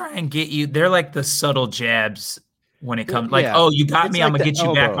 they try and get you. They're like the subtle jabs when it comes oh, you got me. I'm going to get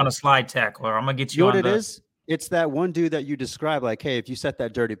you back on a slide tackle, or I'm going to get you on what it is? It's that one dude that you describe, like, hey, if you set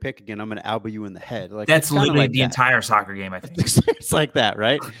that dirty pick again, I'm going to elbow you in the head. Like, that's literally like the entire soccer game, I think. It's like that,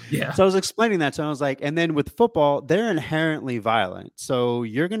 right? Yeah. So I was explaining that to him. I was like, and then with football, they're inherently violent. So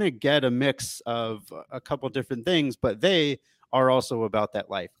you're going to get a mix of a couple different things, but they are also about that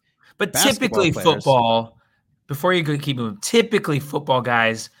life. But typically football, before you keep moving, typically football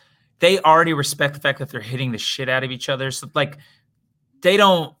guys, they already respect the fact that they're hitting the shit out of each other. So, like, they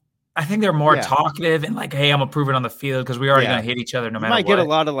don't. I think they're more talkative and like, hey, I'm gonna prove it on the field because we're already gonna hit each other no matter what. You might get a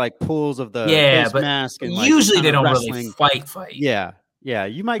lot of like pulls of the face mask, and usually like, they don't wrestling. really fight. Yeah.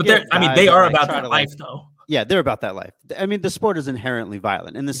 You might get. I mean, they are about that life, though. Yeah, they're about that life. I mean, the sport is inherently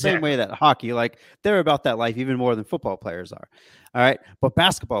violent in the same way that hockey, like, they're about that life even more than football players are. All right, but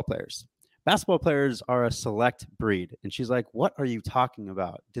basketball players are a select breed. And she's like, what are you talking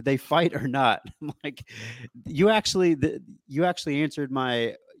about? Did they fight or not? I'm like, you actually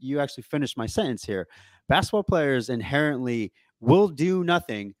finished my sentence here. Basketball players inherently will do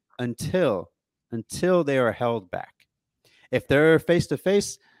nothing until they are held back. If they're face to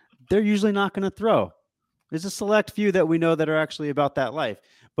face, they're usually not going to throw. There's a select few that we know that are actually about that life,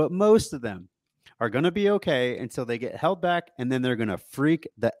 but most of them are going to be okay until they get held back, and then they're going to freak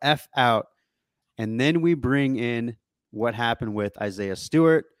the F out. And then we bring in what happened with Isaiah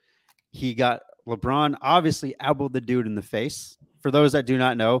Stewart. LeBron obviously elbowed the dude in the face. For those that do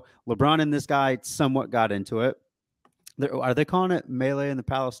not know, LeBron and this guy somewhat got into it. Are they calling it melee in the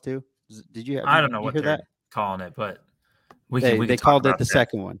Palace too? I don't know what they're calling it, but they called it the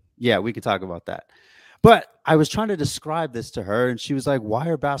second one. Yeah, we could talk about that. But I was trying to describe this to her, and she was like, why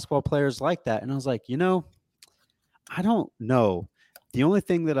are basketball players like that? And I was like, I don't know. The only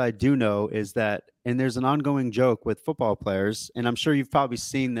thing that I do know is that, and there's an ongoing joke with football players, and I'm sure you've probably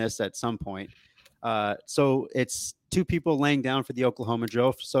seen this at some point. So it's two people laying down for the Oklahoma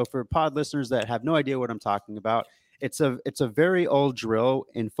drill. So for pod listeners that have no idea what I'm talking about, it's a very old drill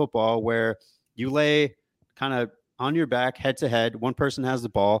in football where You lay kind of on your back, head to head. One person has the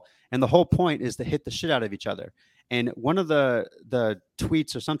ball, and the whole point is to hit the shit out of each other. And one of the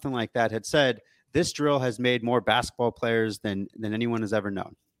tweets or something like that had said, this drill has made more basketball players than anyone has ever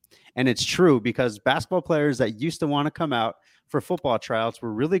known. And it's true, because basketball players that used to want to come out for football tryouts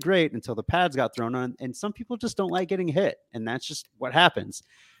were really great until the pads got thrown on. And some people just don't like getting hit. And that's just what happens.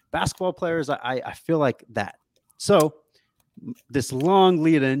 Basketball players, I feel like that. So this long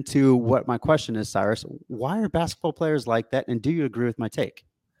lead into what my question is, Cyrus, why are basketball players like that? And do you agree with my take?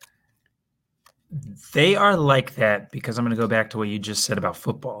 They are like that because I'm going to go back to what you just said about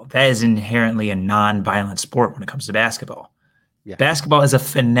football. That is inherently a non-violent sport when it comes to basketball. Yeah. Basketball is a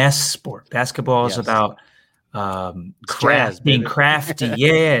finesse sport. Basketball is about being crafty.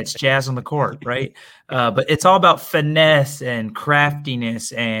 Yeah, it's jazz on the court, right? But it's all about finesse and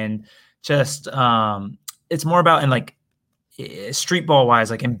craftiness, and just it's more about, and like street ball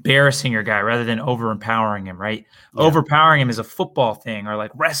wise, like embarrassing your guy rather than over empowering him, right? Yeah. Overpowering him is a football thing, or like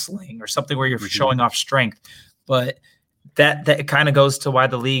wrestling or something where you're showing off strength. But that kind of goes to why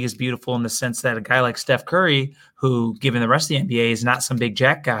the league is beautiful, in the sense that a guy like Steph Curry, who given the rest of the NBA is not some big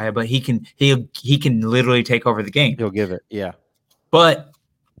jack guy, but he can literally take over the game. He'll give it. Yeah. But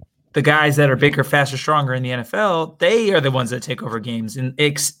the guys that are bigger, faster, stronger in the NFL, they are the ones that take over games. And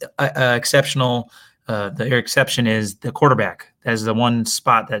exceptional. Their exception is the quarterback. That is the one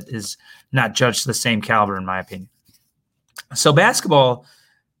spot that is not judged to the same caliber, in my opinion. So basketball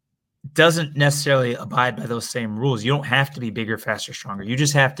doesn't necessarily abide by those same rules. You don't have to be bigger, faster, stronger. You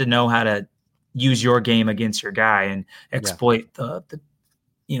just have to know how to use your game against your guy and exploit the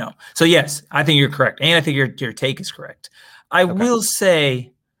So yes, I think you're correct. And I think your take is correct. I will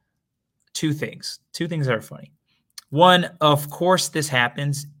say two things that are funny. One, of course, this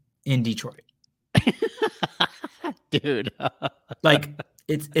happens in Detroit. Dude. Like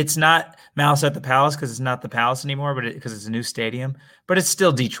it's not Malice at the Palace, because it's not the Palace anymore, but because it's a new stadium, but it's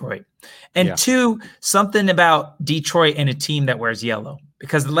still Detroit. And two, something about Detroit and a team that wears yellow,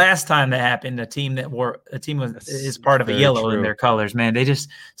 because the last time that happened, a team is part of a yellow in their colors, man. They just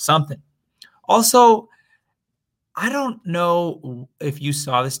something. Also, I don't know if you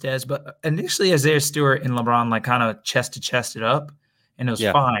saw this, Des, but initially Isaiah Stewart and LeBron like kind of chest to chest it up, and it was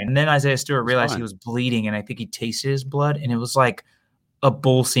fine. And then Isaiah Stewart realized he was bleeding, and I think he tasted his blood, and it was like a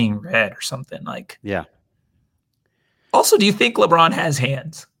bull seeing red or something. Like, yeah. Also, do you think LeBron has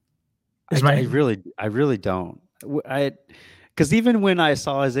hands? I really don't. Because even when I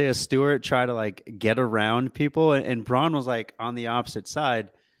saw Isaiah Stewart try to like get around people, and Bron was like on the opposite side,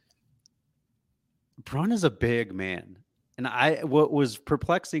 Bron is a big man. And what was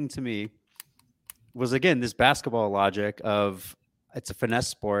perplexing to me was, again, this basketball logic of it's a finesse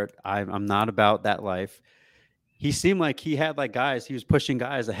sport. I'm not about that life. He seemed like he had like guys, he was pushing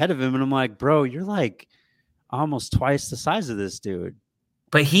guys ahead of him. And I'm like, bro, you're like almost twice the size of this dude.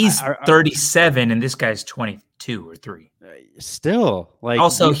 But he's 37 and this guy's 22 or 3. Still, like,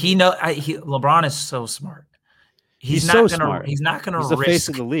 also LeBron is so smart. He's not gonna risk the face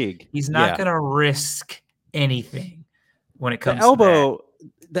of the league. He's not gonna risk anything when it comes to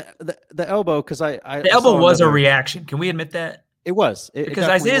the elbow. Because the elbow was a reaction. Can we admit that? It was. Because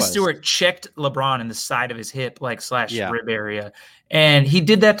Isaiah Stewart checked LeBron in the side of his hip, like / rib area. And he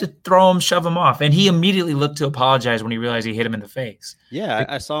did that to throw him, shove him off. And he immediately looked to apologize when he realized he hit him in the face. Yeah,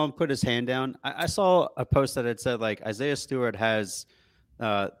 I saw him put his hand down. I saw a post that had said, like, Isaiah Stewart has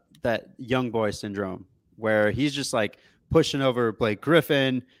that young boy syndrome, where he's just like pushing over Blake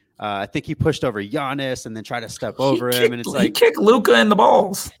Griffin. I think he pushed over Giannis and then tried to step over him. And it's like, he kicked Luka in the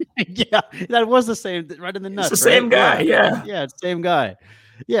balls. Yeah, that was the same, right in the nuts. It's the same guy. Yeah. Yeah, it's the same guy.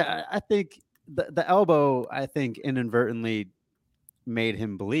 Yeah, I think the elbow, I think, inadvertently made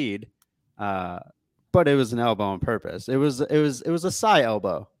him bleed. But it was an elbow on purpose. It was a Psy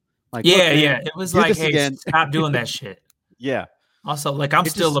elbow. Like, it was like, hey, again. Stop doing that shit. Yeah. Also, like, I'm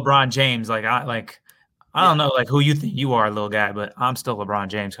still LeBron James. Like, I don't know, like, who you think you are, little guy, but I'm still LeBron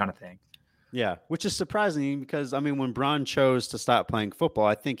James kind of thing. Yeah, which is surprising because, I mean, when Bron chose to stop playing football,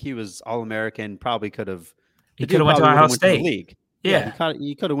 I think he was All-American, probably could have. He could have went to Ohio State. League. Yeah.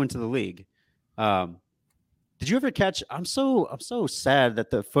 He could have went to the league. Did you ever catch? I'm so sad that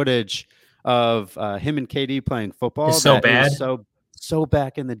the footage of him and KD playing football is so bad. So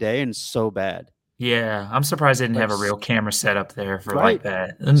back in the day and so bad. Yeah, I'm surprised they didn't have a real camera set up there for like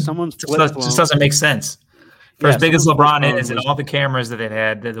that. Someone's just doesn't make sense. For as big as LeBron is and all the cameras that it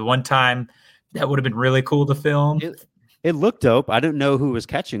had, the one time that would have been really cool to film. It looked dope. I didn't know who was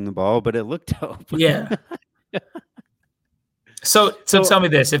catching the ball, but it looked dope. Yeah. So tell me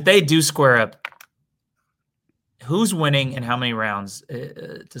this: if they do square up, who's winning and how many rounds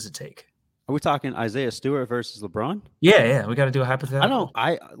does it take? Are we talking Isaiah Stewart versus LeBron? Yeah. We got to do a hypothetical.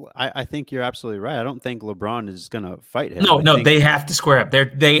 I think you're absolutely right. I don't think LeBron is going to fight him. No, they have to square up.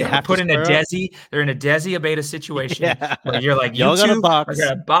 They have put to in a square up? Desi. They're in a Desi Abeta situation where you're like, Y'all you got a two box. are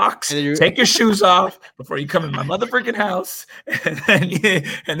gonna box. Take your shoes off before you come in my mother freaking house,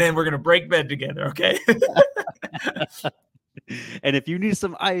 and then we're gonna break bed together. Okay. And if you need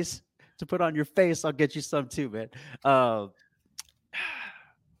some ice to put on your face, I'll get you some too, man.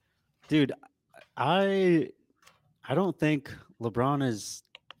 Dude, I don't think LeBron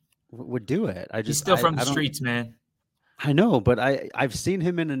would do it. He's still from the streets, man. I know, but I've seen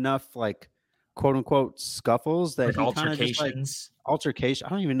him in enough like quote unquote scuffles that like he altercations. Altercation.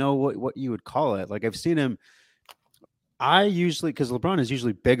 I don't even know what you would call it. Like I've seen him. I usually, because LeBron is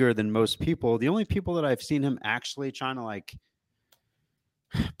usually bigger than most people. The only people that I've seen him actually trying to like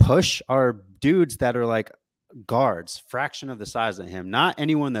push are dudes that are like guards, fraction of the size of him, not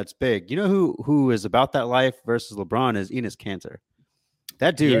anyone that's big. You know who is about that life versus LeBron is Enes Kanter.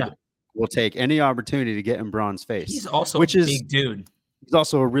 That dude will take any opportunity to get in Bron's face. He's also a big dude. He's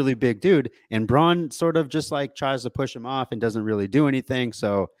also a really big dude, and Bron sort of just like tries to push him off and doesn't really do anything.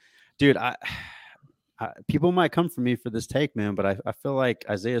 So, dude, people might come for me for this take, man, but I feel like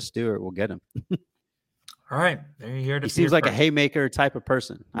Isaiah Stewart will get him. All right, there you hear it. He seems like a haymaker type of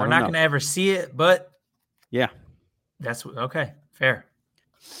person. We're not going to ever see it, but yeah, that's okay. Fair.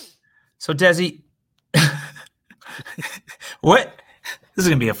 So, Desi, what? This is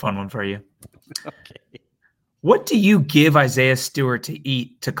going to be a fun one for you. Okay. What do you give Isaiah Stewart to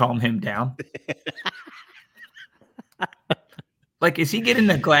eat to calm him down? Like, is he getting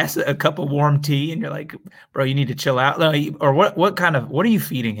a cup of warm tea, and you're like, bro, you need to chill out? Or what are you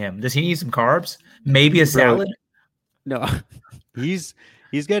feeding him? Does he need some carbs? Maybe a salad? No, he's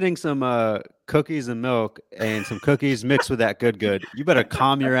getting some cookies and milk and some cookies mixed with that good. You better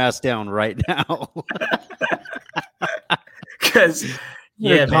calm your ass down right now. Because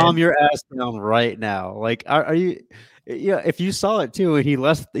calm your ass down right now. Like, are you? Yeah, if you saw it too, and he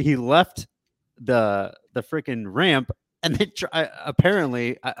left the freaking ramp, and then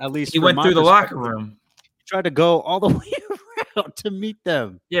apparently, at least he went through the locker room. He tried to go all the way around to meet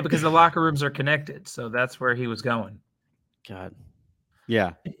them. Yeah, because the locker rooms are connected, so that's where he was going. God,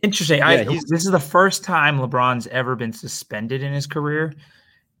 yeah, interesting. Yeah, this is the first time LeBron's ever been suspended in his career,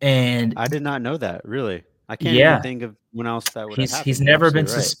 and I did not know that. Really. I can't even think of when else that would have happened. He's never been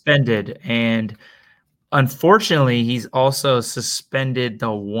suspended, and unfortunately, he's also suspended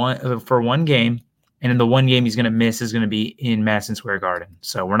for one game, and in the one game he's going to miss is going to be in Madison Square Garden.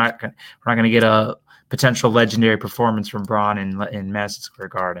 So we're not going to get a potential legendary performance from Bron in Madison Square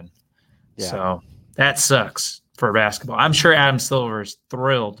Garden. Yeah. So that sucks for basketball. I'm sure Adam Silver is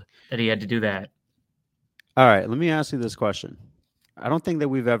thrilled that he had to do that. All right, let me ask you this question. I don't think that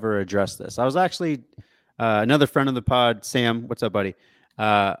we've ever addressed this. I was actually. Another friend of the pod, Sam. What's up, buddy?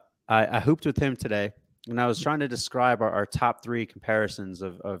 I hooped with him today, and I was trying to describe our top three comparisons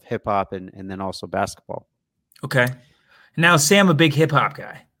of hip hop and then also basketball. Okay. Now, Sam, a big hip hop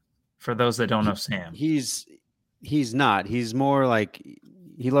guy. For those that don't know Sam, he's not. He's more like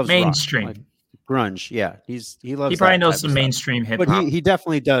he loves mainstream, rock, like grunge. Yeah, he loves. He probably knows some mainstream hip hop, but he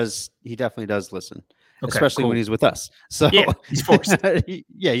definitely does. He definitely does listen. Okay, especially when he's with us. So yeah, he's forced.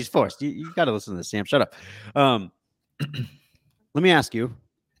 He's forced. You got to listen to this, Sam. Shut up. Let me ask you,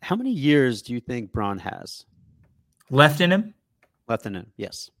 how many years do you think Bron has left in him? Left in him,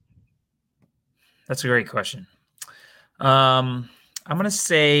 yes. That's a great question. I'm going to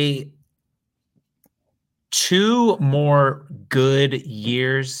say 2 more good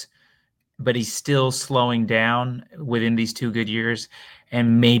years, but he's still slowing down within these 2 good years.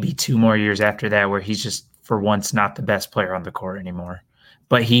 And maybe 2 more years after that, where he's just for once not the best player on the court anymore.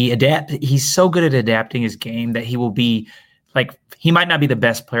 But he's so good at adapting his game that he will be like, he might not be the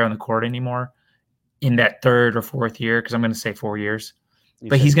best player on the court anymore in that 3rd or 4th year, because I'm going to say 4 years.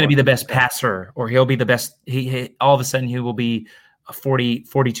 But he's going to be the best passer, or he'll be the best. He all of a sudden he will be a 42%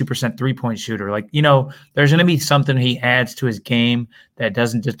 3-point shooter. Like, there's going to be something he adds to his game that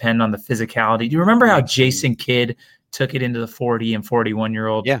doesn't depend on the physicality. Do you remember how Jason Kidd took it into the 40 and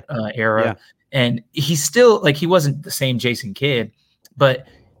 41-year-old era? Yeah. And he's still, like, he wasn't the same Jason Kidd, but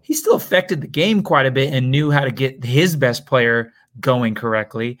he still affected the game quite a bit and knew how to get his best player going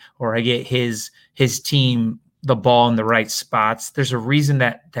correctly, or get his team the ball in the right spots. There's a reason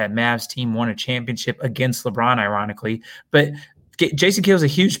that Mavs team won a championship against LeBron, ironically, but Jason Kidd was a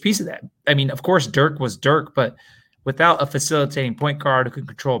huge piece of that. I mean, of course, Dirk was Dirk, but without a facilitating point guard who could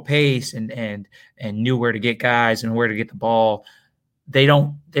control pace and knew where to get guys and where to get the ball, they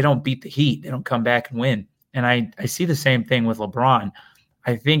don't beat the Heat. They don't come back and win. And I see the same thing with LeBron.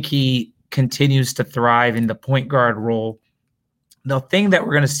 I think he continues to thrive in the point guard role, the thing that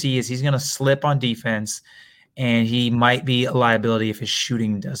we're going to see is he's going to slip on defense, and he might be a liability if his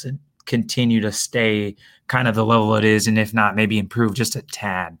shooting doesn't continue to stay kind of the level it is, and if not, maybe improve just a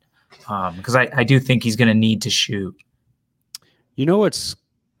tad. Because I do think he's going to need to shoot. You know what's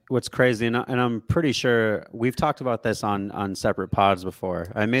crazy, and I'm pretty sure we've talked about this on separate pods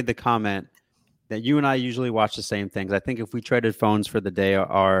before. I made the comment that you and I usually watch the same things. I think if we traded phones for the day,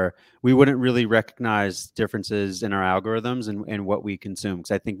 we wouldn't really recognize differences in our algorithms and what we consume,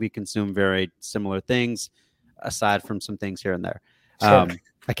 because I think we consume very similar things, aside from some things here and there. Sure.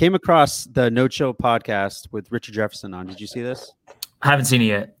 I came across the No Chill podcast with Richard Jefferson on. Did you see this? I haven't seen it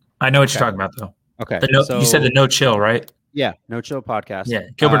yet. I know what you're talking about, though. Okay. You said the No Chill, right? Yeah, No Chill podcast. Yeah,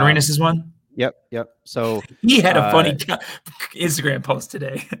 Gilbert Arenas' one? Yep. So he had a funny Instagram post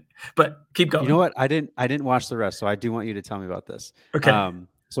today, but keep going. You know what? I didn't watch the rest, so I do want you to tell me about this. Okay. So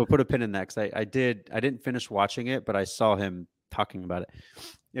we'll put a pin in that, because I didn't finish watching it, but I saw him talking about it.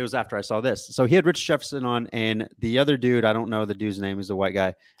 It was after I saw this. So he had Rich Jefferson on, and the other dude, I don't know the dude's name, is a white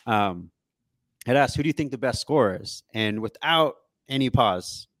guy, had asked, who do you think the best scorer is? And without any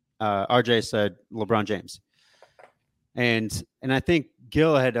pause, RJ said LeBron James. And I think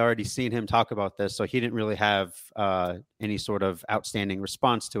Gil had already seen him talk about this, so he didn't really have any sort of outstanding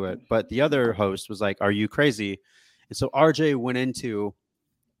response to it. But the other host was like, are you crazy? And so RJ went into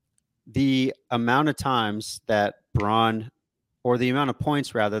the amount of times that Bron, or the amount of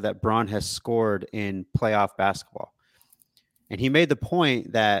points rather, that Bron has scored in playoff basketball. And he made the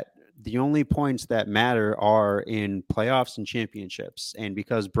point that the only points that matter are in playoffs and championships. And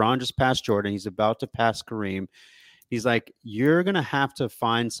because Bron just passed Jordan, he's about to pass Kareem. He's like, you're going to have to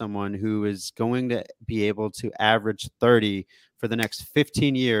find someone who is going to be able to average 30 for the next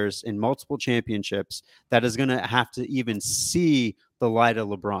 15 years in multiple championships, that is going to have to even see the light of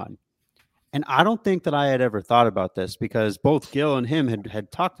LeBron. And I don't think that I had ever thought about this, because both Gil and him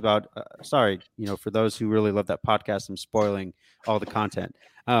had talked about, for those who really love that podcast, I'm spoiling all the content.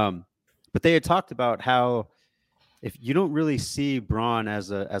 But they had talked about how, if you don't really see Bron as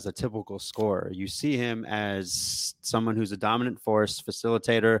a typical scorer, you see him as someone who's a dominant force,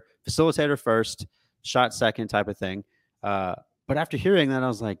 facilitator first, shot second type of thing. But after hearing that, I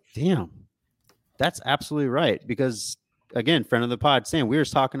was like, damn, that's absolutely right. Because again, friend of the pod, Sam, we were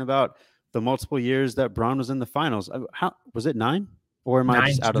talking about the multiple years that Bron was in the finals. How was it 9? Or am I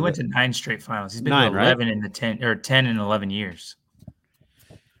just out of it? He went to 9 straight finals. He's been to 11 in the 10 and 11 years.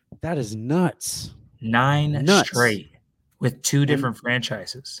 That is nuts. 9 straight with 2 different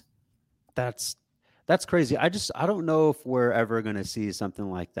franchises. That's crazy. I don't know if we're ever going to see something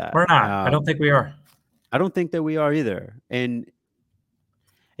like that. We're not. I don't think we are. I don't think that we are either. And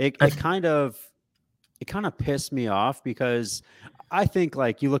it kind of pissed me off, because I think,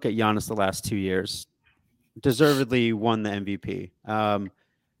 like, you look at Giannis the last 2 years, deservedly won the MVP. I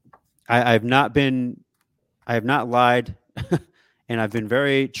have not lied. And I've been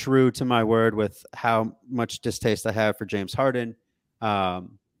very true to my word with how much distaste I have for James Harden.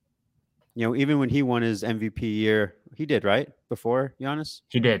 Even when he won his MVP year, he did, right? Before Giannis?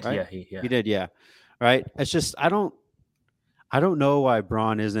 He did, right? Yeah. He did, yeah. Right? It's just, I don't know why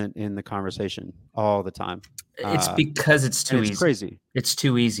Bron isn't in the conversation all the time. It's because it's too easy. It's crazy. It's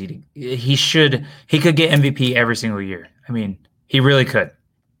too easy. He could get MVP every single year. I mean, he really could.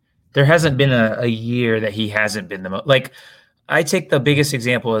 There hasn't been a year that he hasn't been the most. Like, I take the biggest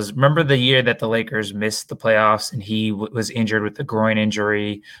example is, remember the year that the Lakers missed the playoffs and he was injured with the groin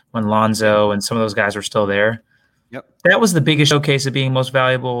injury when Lonzo and some of those guys were still there? Yep. That was the biggest showcase of being most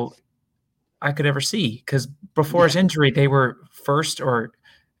valuable I could ever see, because before his injury, they were first, or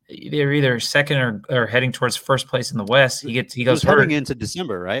they were either second or heading towards first place in the West. He goes hurt. Heading into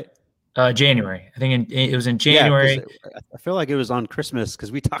December, right? January. I think it was in January. Yeah, I feel like it was on Christmas, because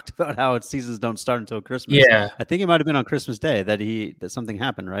we talked about how seasons don't start until Christmas. Yeah, I think it might have been on Christmas Day that something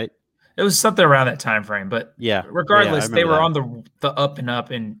happened, right? It was something around that time frame. But yeah, regardless, they were on the up and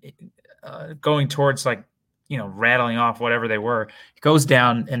up and going towards, like, rattling off whatever they were. It goes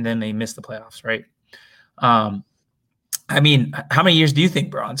down, and then they miss the playoffs, right? I mean, how many years do you think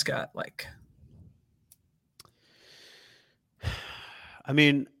Bron's got? Like, I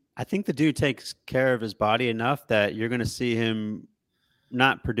mean, I think the dude takes care of his body enough that you're going to see him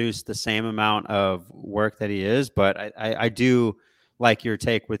not produce the same amount of work that he is. But I do like your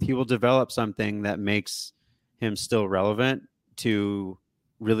take with, he will develop something that makes him still relevant to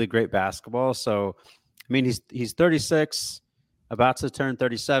really great basketball. So, I mean, he's 36, about to turn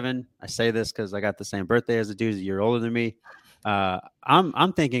 37. I say this because I got the same birthday as the dude. He's a year older than me.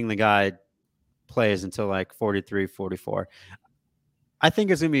 I'm thinking the guy plays until like 43, 44. I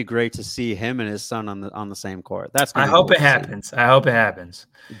think it's gonna be great to see him and his son on the same court. That's I hope it happens. I hope it happens.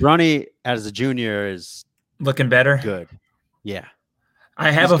 Bronny as a junior is looking better. Good. Yeah. I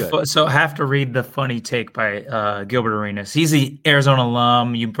have I have to read the funny take by Gilbert Arenas. He's the Arizona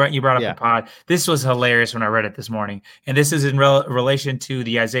alum. You brought up the pod. This was hilarious when I read it this morning, and this is in relation to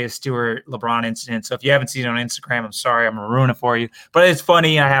the Isaiah Stewart LeBron incident. So if you haven't seen it on Instagram, I'm sorry, I'm gonna ruin it for you, but it's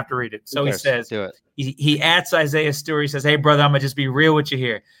funny. I have to read it. So he says, do it. He adds Isaiah Stewart. He says, "Hey brother, I'm gonna just be real with you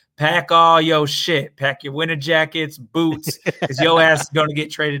here. Pack all your shit. Pack your winter jackets, boots, because your ass is going to get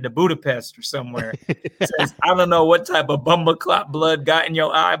traded to Budapest or somewhere." Says, "I don't know what type of bumble clot blood got in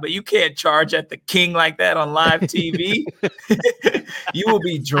your eye, but you can't charge at the king like that on live TV. You will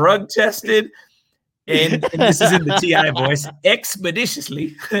be drug tested." And this is in the T.I. voice,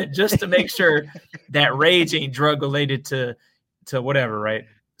 expeditiously, just to make sure that rage ain't drug related to whatever, right?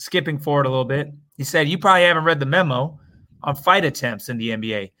 Skipping forward a little bit. He said, "You probably haven't read the memo on fight attempts in the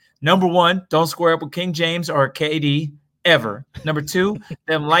NBA. Number one, don't square up with King James or KD ever. Number two,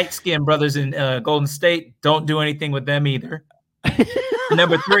 them light-skinned brothers in Golden State, don't do anything with them either.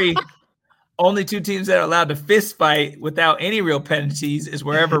 Number three, only two teams that are allowed to fist fight without any real penalties is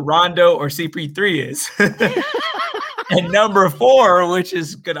wherever Rondo or CP3 is." And number four, which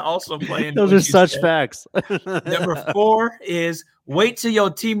is going to also play in those are such facts. Number four is wait till your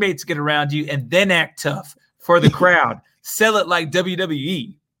teammates get around you and then act tough for the crowd. Sell it like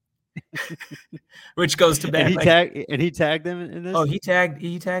WWE. Which goes to back. And he tagged them in this? Oh, he tagged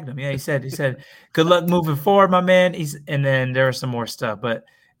him. Yeah, he said, "Good luck moving forward, my man." And then there was some more stuff, but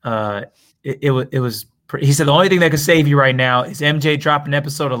it was he said the only thing that could save you right now is MJ dropping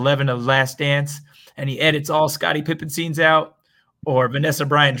episode 11 of Last Dance and he edits all Scottie Pippen scenes out, or Vanessa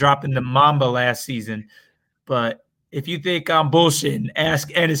Bryant dropping the Mamba last season. But if you think I'm bullshitting, ask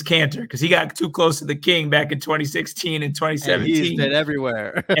Enes Kanter, because he got too close to the king back in 2016 and 2017. And he's been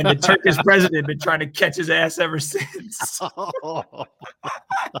everywhere. And the Turkish president been trying to catch his ass ever since.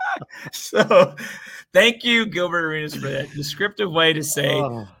 So thank you, Gilbert Arenas, for that descriptive way to say,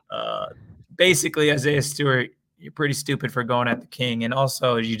 basically, Isaiah Stewart, you're pretty stupid for going at the king. And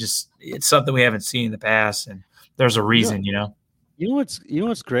also, it's something we haven't seen in the past. And there's a reason, You know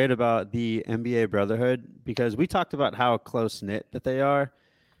what's great about the NBA Brotherhood? Because we talked about how close knit that they are.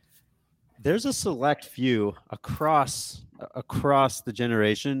 There's a select few across the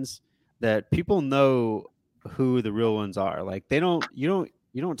generations that people know who the real ones are. Like you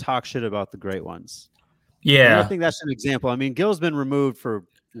don't talk shit about the great ones. Yeah, and I think that's an example. I mean, Gil's been removed for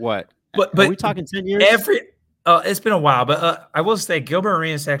what? But are we talking 10 years? It's been a while, but I will say Gilbert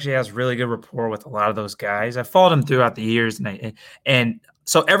Arenas actually has really good rapport with a lot of those guys. I followed him throughout the years, and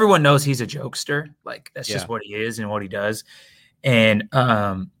so everyone knows he's a jokester. Like that's just what he is and what he does. And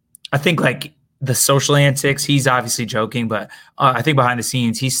I think like the social antics, he's obviously joking, but I think behind the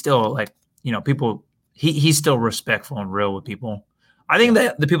scenes, he's still like people. He's still respectful and real with people. I think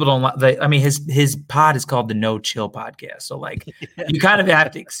that the people don't like. I mean, his pod is called the No Chill Podcast, so like you kind of have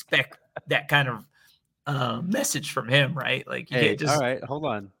to expect that kind of message from him, right? Like, you can't just... All right, hold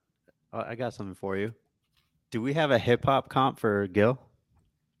on. I got something for you. Do we have a hip hop comp for Gil?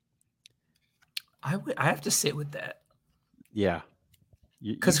 I have to sit with that. Yeah,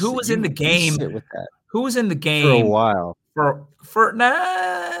 because who was in the game? Sit with that. Who was in the game for a while? The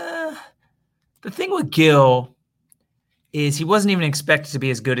thing with Gil is he wasn't even expected to be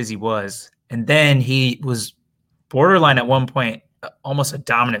as good as he was, and then he was borderline at one point, almost a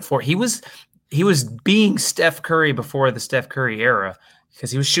dominant force. He was being Steph Curry before the Steph Curry era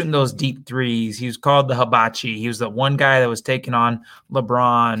because he was shooting those deep threes. He was called the hibachi. He was the one guy that was taking on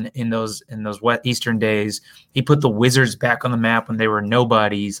LeBron in those wet Eastern days. He put the Wizards back on the map when they were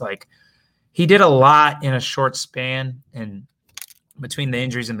nobodies. Like, he did a lot in a short span, and between the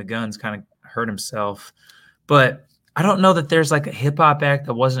injuries and the guns kind of hurt himself. But I don't know that there's like a hip hop act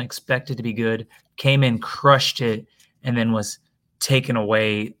that wasn't expected to be good, came in, crushed it, and then was taken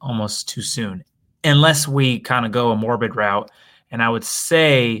away almost too soon, unless we kind of go a morbid route. And I would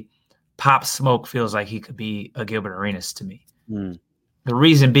say Pop Smoke feels like he could be a Gilbert Arenas to me. The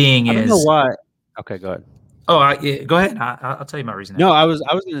reason being is... I don't know why. Okay, go ahead. Oh, go ahead. I'll tell you my reason. No, I was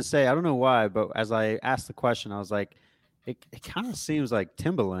going to say, I don't know why, but as I asked the question, I was like, it kind of seems like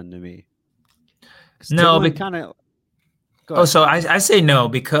Timbaland to me. No, but kind of... so I say no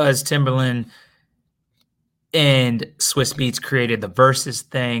because Timbaland and Swiss Beats created the Versus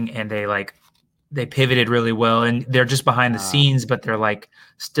thing, and they pivoted really well, and they're just behind the scenes, but they're like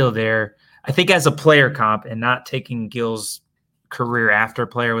still there. I think as a player comp and not taking Gil's career after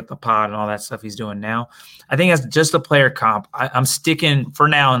player with the pod and all that stuff he's doing now. I think as just a player comp, I'm sticking for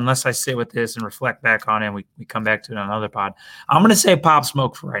now, unless I sit with this and reflect back on it and we come back to it on another pod. I'm going to say Pop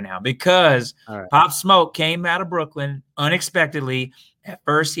Smoke for right now because Pop Smoke came out of Brooklyn unexpectedly. At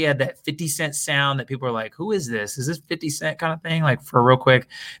first, he had that 50 Cent sound that people were like, who is this? Is this 50 Cent kind of thing? Like for real quick.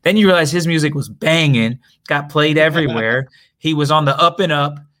 Then you realize his music was banging, got played everywhere. He was on the up and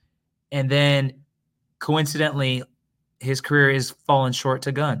up. And then coincidentally, his career is falling short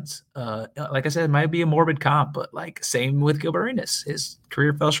to Guns. Like I said, it might be a morbid comp, but like same with Gilbert Arenas. His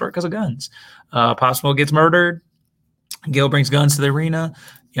career fell short because of Guns. Pop Smoke gets murdered. Gil brings Guns to the arena.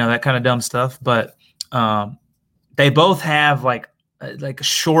 That kind of dumb stuff. But they both have like a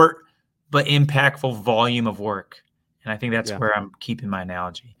short but impactful volume of work. And I think that's where I'm keeping my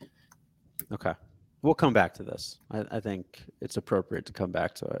analogy. Okay. We'll come back to this. I think it's appropriate to come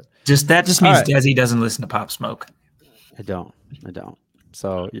back to it. That just means Desi doesn't listen to Pop Smoke. I don't.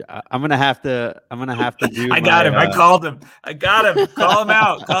 So I'm gonna have to do. I got him. I called him. I got him. Call him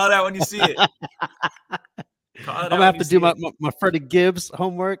out. Call it out when you see it. I'm gonna have to do my Freddie Gibbs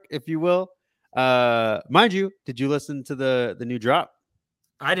homework, if you will. Mind you, did you listen to the new drop?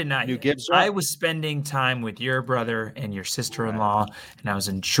 I did not. New Gibbs drop? I was spending time with your brother and your sister-in-law, and I was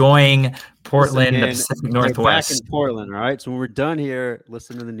enjoying Portland, the Pacific Northwest. Back in Portland, all right? So when we're done here,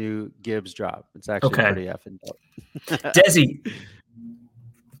 listen to the new Gibbs drop. It's actually pretty effing dope. Desi,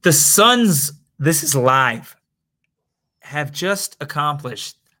 the Suns, this is live, have just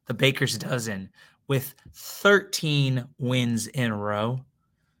accomplished the Baker's dozen with 13 wins in a row.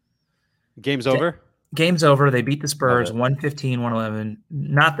 Game's over? Game's over. They beat the Spurs 115, 111.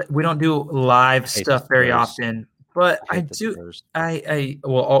 Not that we don't do live stuff very often, but I do.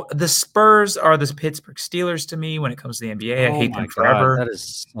 The Spurs are the Pittsburgh Steelers to me when it comes to the NBA. I hate them forever. That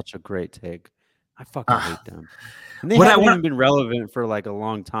is such a great take. I fucking hate them. And they haven't been relevant for like a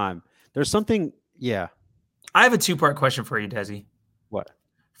long time. There's something, I have a two-part question for you, Desi. What?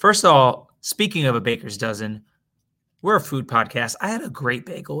 First of all, speaking of a Baker's dozen, we're a food podcast. I had a great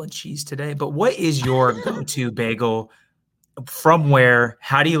bagel and cheese today, but what is your go-to bagel? From where?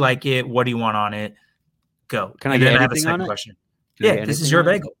 How do you like it? What do you want on it? Go. Can I get anything on it? Question. Yeah, this is your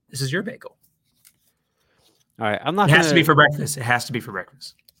bagel. This is your bagel. All right. It has to be for breakfast. It has to be for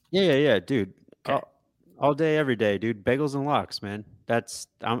breakfast. Yeah, dude. Okay. All day, every day, dude. Bagels and lox, man.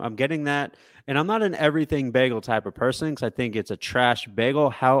 I'm getting that. And I'm not an everything bagel type of person because I think it's a trash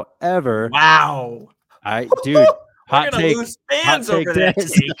bagel. However, wow. Dude. We're going to lose fans over that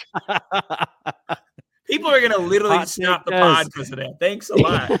take. People are going to literally stop the pod because of that. Thanks a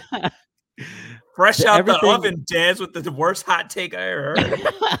lot. Fresh out the oven, Daz, with the worst hot take I ever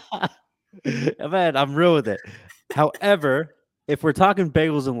heard. Man, I'm real with it. However, if we're talking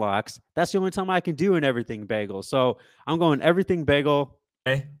bagels and lox, that's the only time I can do an everything bagel. So I'm going everything bagel,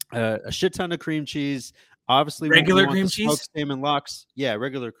 a shit ton of cream cheese. Obviously, regular cream cheese? Salmon lox. Yeah,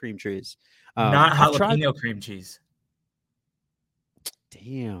 regular cream cheese. Not jalapeno cream cheese.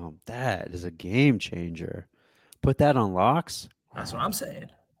 Damn, that is a game changer. Put that on lox. That's what I'm saying.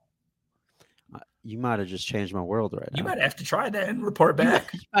 You might have just changed my world right now. You might have to try that and report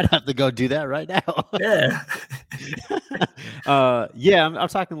back. You might have to go do that right now. Yeah. I'm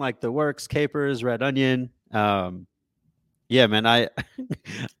talking like the works, capers, red onion. Yeah, man. I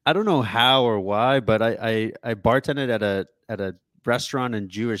don't know how or why, but I bartended at a restaurant in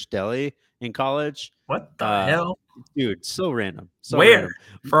Jewish deli in college. What the hell? Dude, so random. Where? Random.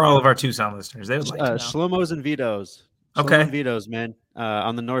 For all of our Tucson listeners, they would like to know. Shlomo's and Vito's. Okay. Shlomo and Vito's, man,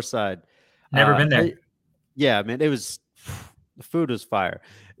 on the north side. Never been there. Yeah, man, the food was fire.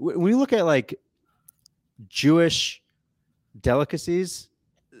 When you look at like Jewish delicacies,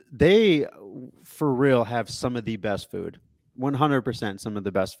 they for real have some of the best food. 100% some of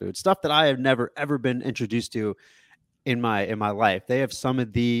the best food. Stuff that I have never ever been introduced to in my life. They have some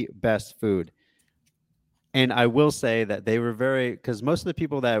of the best food. And I will say that they were because most of the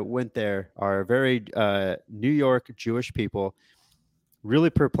people that went there are very New York Jewish people, really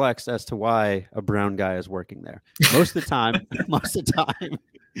perplexed as to why a brown guy is working there. Most of the time,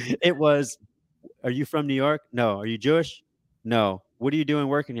 it was, are you from New York? No. Are you Jewish? No. What are you doing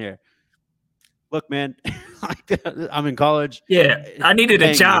working here? Look, man, I'm in college. Yeah, I needed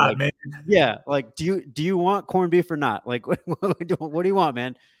a job, man. Yeah, like, do you want corned beef or not? Like, what do you want,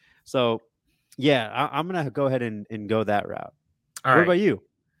 man? So, yeah, I'm gonna go ahead and go that route. All right. What about you?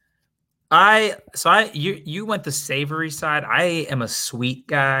 You went the savory side. I am a sweet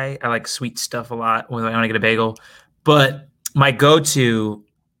guy. I like sweet stuff a lot when I want to get a bagel. But my go-to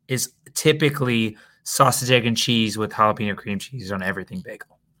is typically sausage, egg, and cheese with jalapeno cream cheese on everything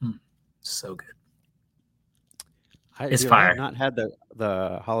bagel. So good. It's fire. I have not had the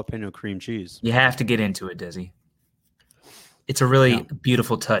jalapeno cream cheese. You have to get into it, Desi. It's a really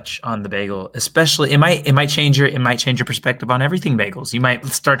beautiful touch on the bagel, especially it might change your perspective on everything bagels. You might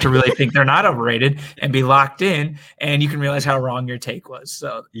start to really think they're not overrated and be locked in, and you can realize how wrong your take was.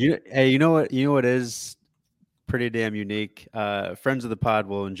 So you know what is pretty damn unique. Friends of the pod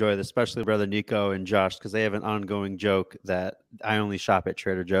will enjoy this, especially brother Nico and Josh, because they have an ongoing joke that I only shop at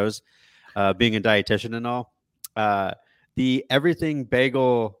Trader Joe's. Being a dietitian and all, the everything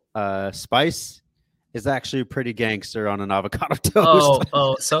bagel spice is actually pretty gangster on an avocado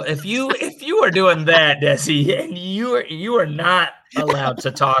toast. So if you are doing that, Desi, and you are not allowed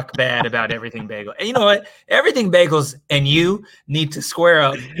to talk bad about everything bagel. And you know what? Everything bagels and you need to square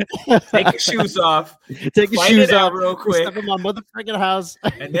up, take your shoes off, take your shoes off real quick, step in my motherfucking house,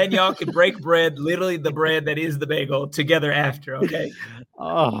 and then y'all can break bread, literally the bread that is the bagel, together after. Okay.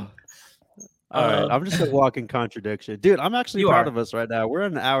 Oh. All right, I'm just a walking contradiction. Dude, I'm actually proud of us right now. We're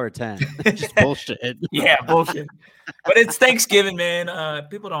in an hour 10. Just bullshit. Yeah, bullshit. But it's Thanksgiving, man.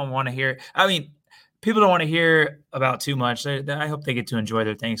 People don't want to hear. I mean, people don't want to hear about too much. I hope they get to enjoy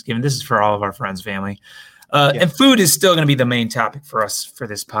their Thanksgiving. This is for all of our friends, family. And food is still going to be the main topic for us for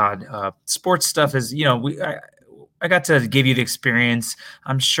this pod. Sports stuff is, I got to give you the experience.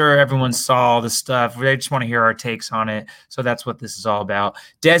 I'm sure everyone saw the stuff. They just want to hear our takes on it. So that's what this is all about.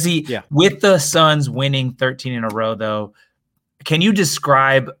 Desi, with the Suns winning 13 in a row, though, can you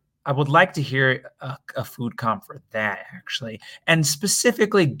describe – I would like to hear a food comp for that, actually. And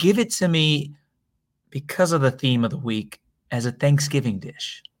specifically, give it to me because of the theme of the week as a Thanksgiving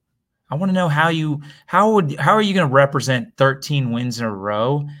dish. I want to know how are you going to represent 13 wins in a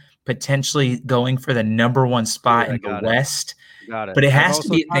row, potentially going for the number one spot in the West. Got it. But it has to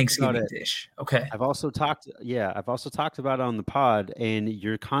be a Thanksgiving dish. Okay. I've also talked about it on the pod, and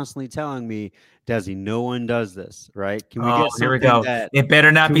you're constantly telling me, Desi, no one does this, right? Can we get something? Here we go. It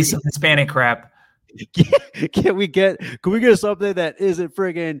better not be some Hispanic crap. Can we get something that isn't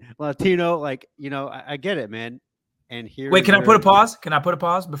friggin' Latino? Like, I get it, man. And here. Wait, can I put a pause? Can I put a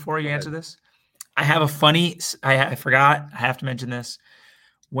pause before you answer this? I have a funny. I forgot. I have to mention this.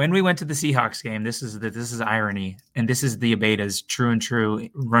 When we went to the Seahawks game, this is irony, and this is the Abedas, true and true,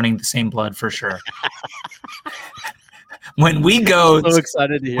 running the same blood for sure. When we go, I'm so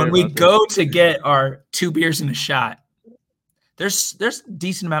excited to hear when we go to get our 2 beers and a shot, there's a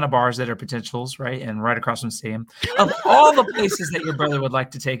decent amount of bars that are potentials, right? And right across from the stadium. Of all the places that your brother would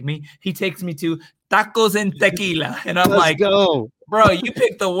like to take me, he takes me to Tacos and Tequila. And I'm go. Bro, you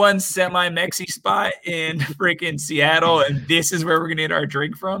picked the one semi-Mexi spot in freaking Seattle, and this is where we're going to get our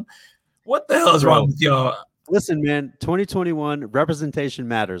drink from? What the hell is wrong with y'all? Listen, man, 2021, representation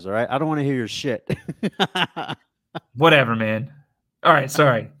matters, all right? I don't want to hear your shit. Whatever, man. All right,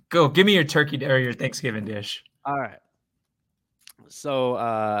 sorry. Go. Give me your turkey or your Thanksgiving dish. All right. So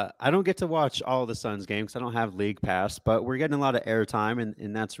I don't get to watch all the Suns games because I don't have League Pass, but we're getting a lot of airtime,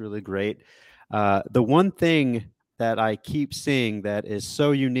 and that's really great. The one thing that I keep seeing that is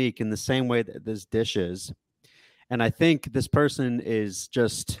so unique in the same way that this dish is, and I think this person is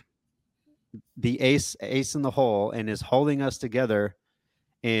just the ace in the hole and is holding us together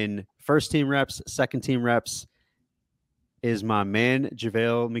in first team reps, second team reps, is my man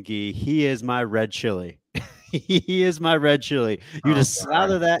JaVale McGee. He is my red chili. He is my red chili. You just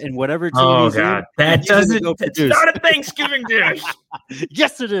slather that in whatever team he's in. That doesn't. It's not a Thanksgiving dish.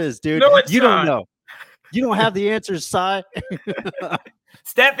 Yes, it is, dude. No, it's you not. Don't know. You don't have the answers, Cy.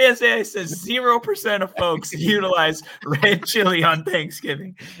 StatFan says 0% of folks utilize red chili on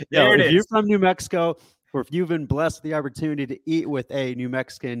Thanksgiving. There it is. If you're from New Mexico, or if you've been blessed with the opportunity to eat with a New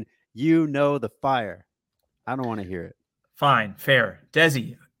Mexican, you know the fire. I don't want to hear it. Fine, fair.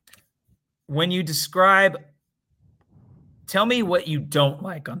 Desi, when you describe, tell me what you don't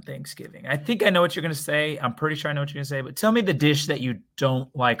like on Thanksgiving. I think I know what you're going to say. I'm pretty sure I know what you're going to say, but tell me the dish that you don't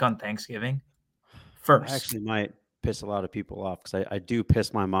like on Thanksgiving first. I actually might piss a lot of people off because I do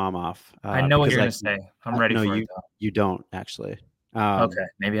piss my mom off. I know what you're going to say. I'm ready for it. You don't, actually. Okay,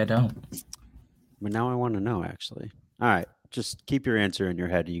 maybe I don't. But now I want to know, actually. All right, just keep your answer in your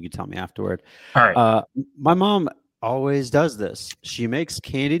head and you can tell me afterward. All right. My mom always does this. She makes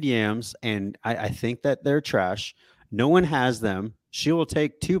candied yams, and I think that they're trash. No one has them. She will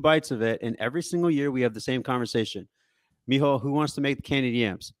take 2 bites of it, and every single year we have the same conversation. Mijo, who wants to make the candied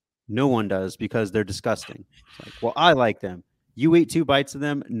yams? No one does because they're disgusting. It's like, well, I like them. You eat 2 bites of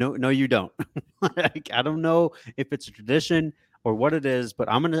them? No, you don't. I don't know if it's a tradition or what it is, but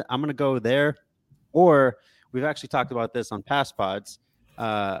I'm gonna go there. Or we've actually talked about this on past pods,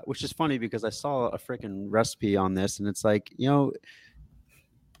 which is funny because I saw a freaking recipe on this, and it's like,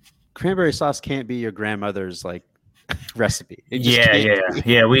 cranberry sauce can't be your grandmother's like recipe.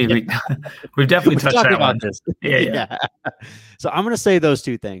 Yeah. We've definitely touched that about one. This. Yeah. So I'm going to say those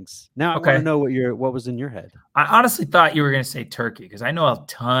two things. Now Okay. I want to know what was in your head. I honestly thought you were going to say turkey because I know a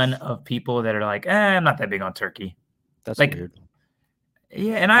ton of people that are like, I'm not that big on turkey. That's weird.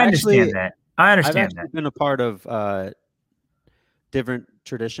 Yeah, and I understand that. I've actually been a part of different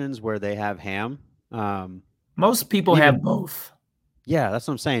traditions where they have ham. Most people have both. Yeah, that's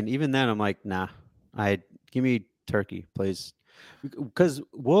what I'm saying. Even then, I'm like, nah. Give me turkey, please, because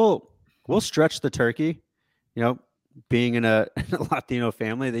we'll stretch the turkey. You know, being in a Latino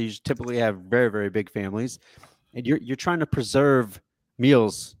family, they typically have very, very big families, and you're trying to preserve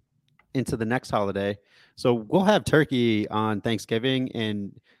meals into the next holiday. So we'll have turkey on Thanksgiving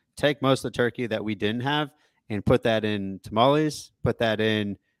and take most of the turkey that we didn't have and put that in tamales, put that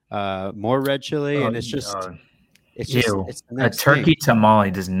in more red chili, and it's a turkey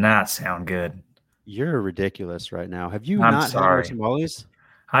tamale does not sound good. You're ridiculous right now. Have you not had our tamales?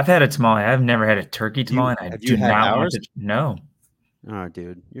 I've had a tamale. I've never had a turkey tamale. And I do not want to. No. Oh,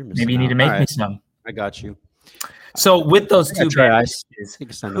 dude, you're missing Maybe you need to make me some. I got you. So with those two dishes,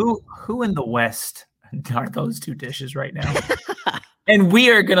 who in the West are those two dishes right now? And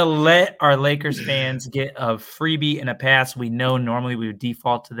we are going to let our Lakers fans get a freebie and a pass. We know normally we would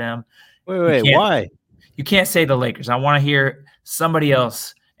default to them. Wait, why? You can't say the Lakers. I want to hear somebody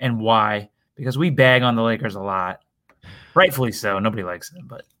else and why. Because we bag on the Lakers a lot. Rightfully so. Nobody likes them,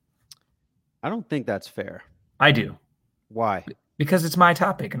 but I don't think that's fair. I do. Why? Because it's my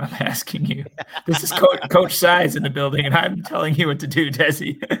topic, and I'm asking you. This is Coach Size in the building, and I'm telling you what to do,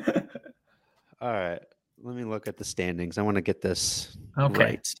 Desi. All right. Let me look at the standings. I want to get this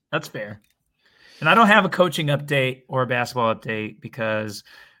right. That's fair. And I don't have a coaching update or a basketball update because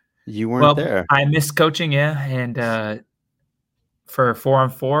you weren't there. I missed coaching, and for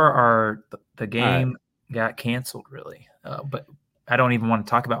 4-on-4, the game got canceled, really. But I don't even want to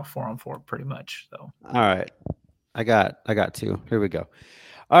talk about 4-on-4 pretty much. So all right, I got two. Here we go.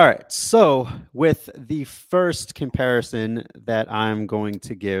 All right, so with the first comparison that I'm going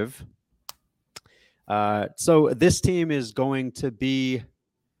to give, so this team is going to be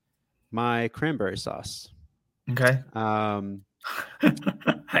my cranberry sauce. Okay.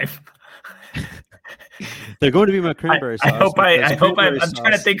 They're going to be my cranberry sauce. I'm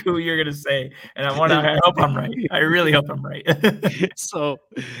trying to think who you're going to say, and I hope I'm right. I really hope I'm right. So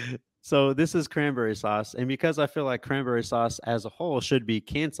this is cranberry sauce, and because I feel like cranberry sauce as a whole should be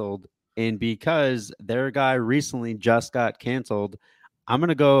canceled, and because their guy recently just got canceled, I'm going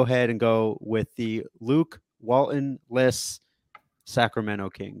to go ahead and go with the Luke Walton-less Sacramento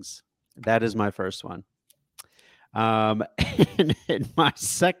Kings. That is my first one. And my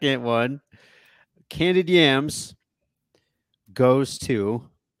second one, candied yams, goes to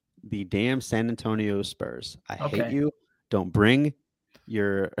the damn San Antonio Spurs. I hate you. Don't bring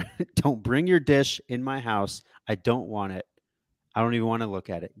your dish in my house. I don't want it. I don't even want to look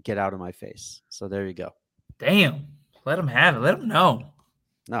at it. Get out of my face. So there you go. Damn. Let them have it. Let them know.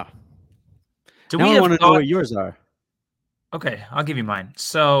 No. I want to know what yours are. Okay, I'll give you mine.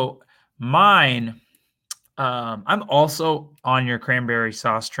 So mine, I'm also on your cranberry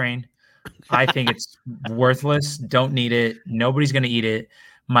sauce train. I think it's worthless. Don't need it. Nobody's going to eat it.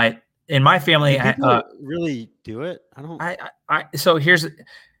 In my family, really do it. I don't. So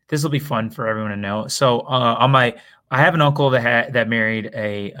this will be fun for everyone to know. So I have an uncle that married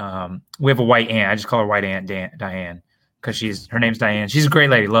we have a white aunt. I just call her White Aunt Diane because her name's Diane. She's a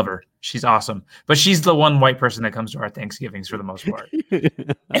great lady. Love her. She's awesome. But she's the one white person that comes to our Thanksgivings for the most part.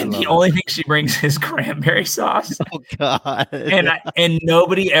 And the only thing she brings is cranberry sauce. Oh God. And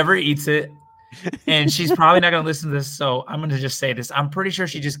nobody ever eats it. And she's probably not going to listen to this. So I'm going to just say this. I'm pretty sure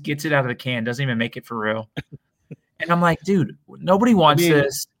she just gets it out of the can, doesn't even make it for real. And I'm like, dude, nobody wants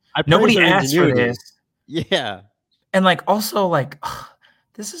this. Nobody asked for this. Yeah. And also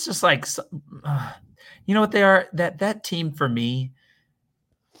this is just you know what they are? That team for me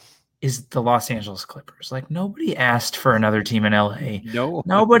is the Los Angeles Clippers. Nobody asked for another team in LA. No.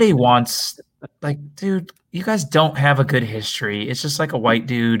 Nobody wants, dude, you guys don't have a good history. It's just a white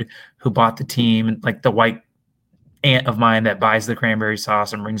dude who bought the team, the white aunt of mine that buys the cranberry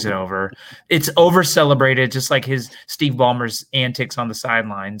sauce and brings it over. It's over celebrated, just like his Steve Ballmer's antics on the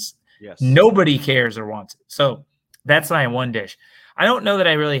sidelines. Yes. Nobody cares or wants it. So that's my one dish. I don't know that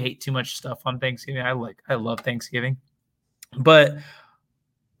I really hate too much stuff on Thanksgiving. I love Thanksgiving, but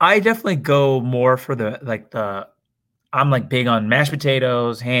I definitely go more for I'm big on mashed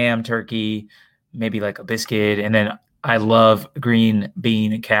potatoes, ham, turkey, maybe a biscuit. And then I love green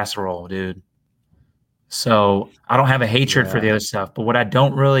bean casserole, dude. So I don't have a hatred for the other stuff, but what I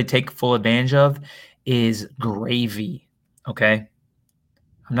don't really take full advantage of is gravy. Okay.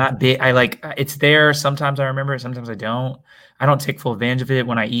 I'm not big. It's there. Sometimes I remember it. Sometimes I don't. I don't take full advantage of it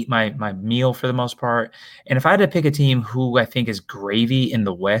when I eat my meal for the most part. And if I had to pick a team who I think is gravy in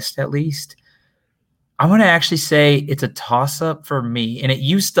the West, at least, I'm going to actually say it's a toss-up for me. And it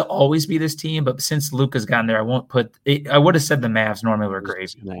used to always be this team, but since Luka's gotten there, I won't put it. I would have said the Mavs normally were gravy. I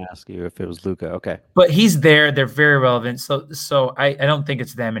was going to ask you if it was Luka. Okay. But he's there. They're very relevant. So I don't think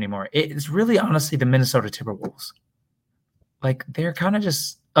it's them anymore. It's really honestly the Minnesota Timberwolves. Like, they're kind of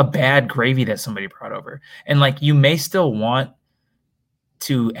just a bad gravy that somebody brought over. And like, you may still want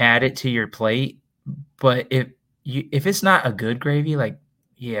to add it to your plate, but if it's not a good gravy, like,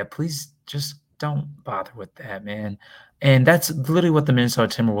 yeah, please just don't bother with that, man. And that's literally what the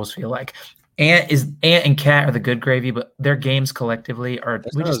Minnesota Timberwolves feel like. Ant and Cat are the good gravy, but their games collectively are.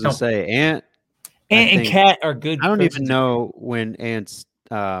 We just don't say Ant and Cat are good. I don't even know when Ant's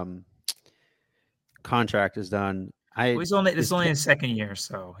contract is done. It's only his second year,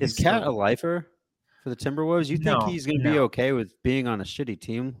 so is Cat a lifer for the Timberwolves? You think he's going to be okay with being on a shitty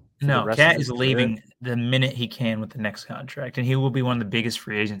team? No, Cat is leaving the minute he can with the next contract, and he will be one of the biggest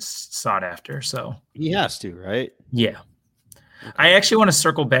free agents sought after. So he has to, right? Yeah. Okay. I actually want to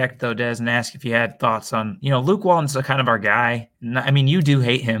circle back though, Des, and ask if you had thoughts on, Luke Walton's kind of our guy. I mean, you do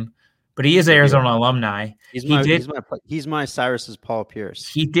hate him, but he is Arizona alumni. He's my Cyrus's Paul Pierce.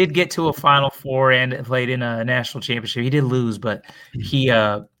 He did get to a Final Four and played in a national championship. He did lose, but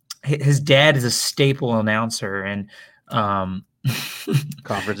his dad is a staple announcer and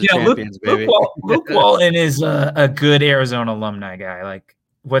Conference of Champions, baby. Luke Walton is a good Arizona alumni guy. Like,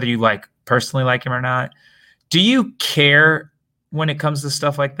 whether you personally like him or not, do you care when it comes to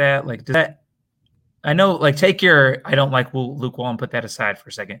stuff like that? Like, does that? I know, take your I don't like Luke Walton, put that aside for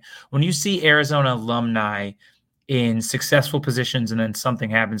a second. When you see Arizona alumni in successful positions and then something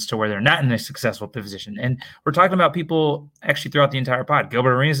happens to where they're not in a successful position, and we're talking about people actually throughout the entire pod.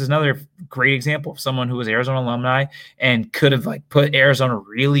 Gilbert Arenas is another great example of someone who was Arizona alumni and could have put Arizona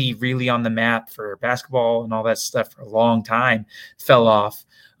really, really on the map for basketball and all that stuff for a long time, fell off.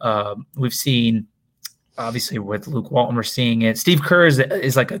 We've seen, obviously, with Luke Walton, we're seeing it. Steve Kerr is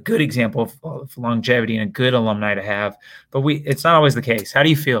a good example of longevity and a good alumni to have, but it's not always the case. How do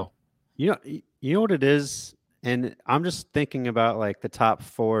you feel? You know what it is? And I'm just thinking about the top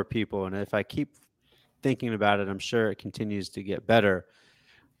 4 people. And if I keep thinking about it, I'm sure it continues to get better.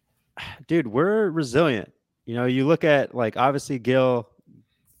 Dude, we're resilient. You look at obviously Gil,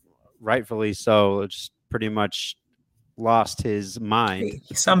 rightfully so, just pretty much lost his mind.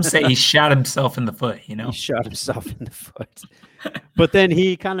 Some say he shot himself in the foot, He shot himself in the foot. But then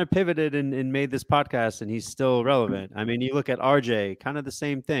he kind of pivoted and made this podcast, and he's still relevant. I mean, you look at RJ, kind of the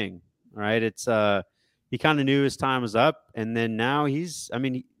same thing, right? It's he kind of knew his time was up, and then now you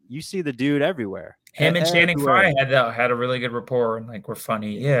see the dude everywhere. Him and Channing Frye had a really good rapport and were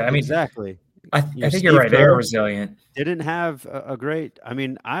funny. Yeah, I mean, exactly. I think you're right. They're resilient. Didn't have a great. I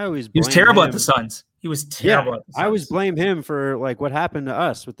mean, he was terrible at the Suns. He was terrible at the Suns. I always blame him for what happened to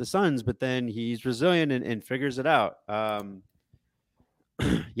us with the Suns, but then he's resilient and figures it out.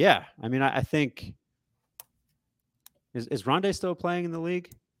 Yeah, I mean, I think is Rondé still playing in the league?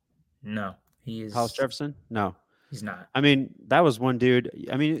 No. He is Hollis Jefferson? No, he's not. I mean, that was one dude.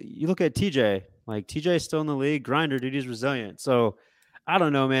 I mean, you look at TJ. TJ's still in the league. Grinder, dude, he's resilient. So, I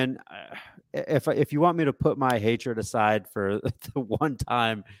don't know, man. If you want me to put my hatred aside for the one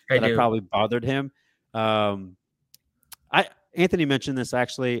time I probably bothered him, Anthony mentioned this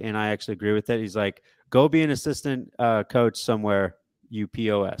actually, and I actually agree with it. He's like, go be an assistant coach somewhere.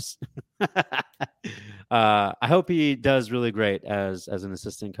 UPOS. I hope he does really great as an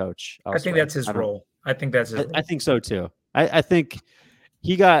assistant coach. Elsewhere. I think that's his role. I think that's his role. I think so too. I think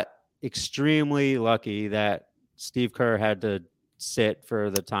he got extremely lucky that Steve Kerr had to sit for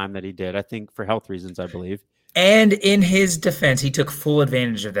the time that he did. I think for health reasons, I believe. And in his defense, he took full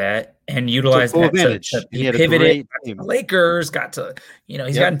advantage of that and utilized that. He pivoted. The Lakers got to,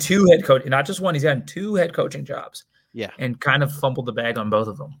 he's gotten 2 head coach, not just one. He's gotten 2 head coaching jobs. Yeah, and kind of fumbled the bag on both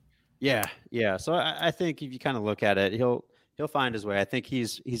of them. Yeah. So I think if you kind of look at it, he'll find his way. I think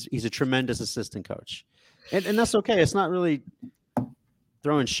he's a tremendous assistant coach, and that's okay. It's not really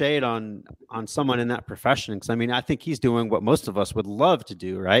throwing shade on someone in that profession, because I mean, I think he's doing what most of us would love to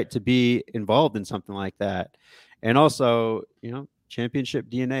do, right? To be involved in something like that, and also, championship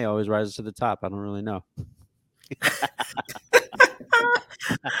DNA always rises to the top. I don't really know.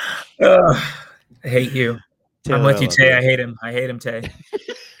 I hate you. I'm with you, Tay. I hate him, Tay.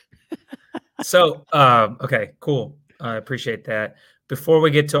 So, okay, cool. I appreciate that. Before we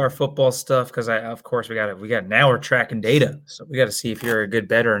get to our football stuff, because of course we got now we're tracking data, so we got to see if you're a good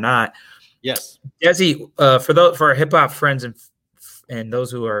bettor or not. Yes. Desi, for our hip hop friends and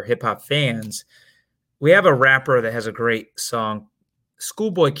those who are hip hop fans, we have a rapper that has a great song,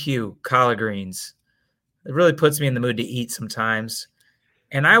 Schoolboy Q, Collard Greens. It really puts me in the mood to eat sometimes.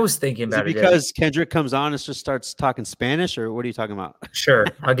 And I was thinking about it because Kendrick comes on and just starts talking Spanish, or what are you talking about? Sure,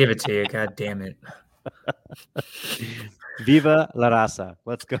 I'll give it to you. God damn it. Viva la raza.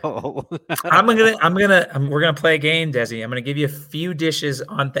 Let's go. we're gonna play a game, Desi. I'm gonna give you a few dishes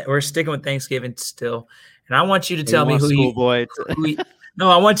on. We're sticking with Thanksgiving still, and I want you to tell me I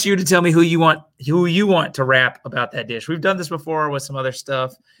want you to tell me who you want to rap about that dish. We've done this before with some other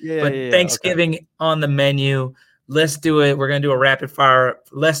stuff, but Thanksgiving on the menu. Let's do it. We're going to do a rapid fire,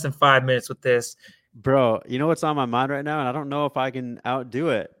 less than 5 minutes with this. Bro, you know what's on my mind right now? And I don't know if I can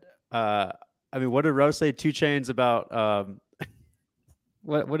outdo it. I mean, what did Rose say? 2 Chainz about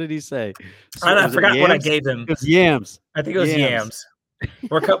what did he say? I forgot what I gave him. It was yams. I think it was yams.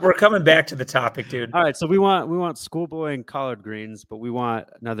 We're coming back to the topic, dude. All right, so we want Schoolboy and collard greens, but we want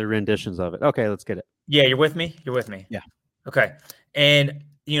another renditions of it. Okay, let's get it. Yeah, you're with me? You're with me. Yeah. Okay. And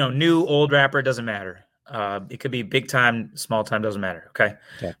new, old rapper, doesn't matter. It could be big time, small time, doesn't matter. Okay.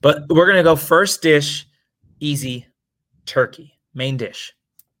 But we're going to go first dish, easy, turkey, main dish.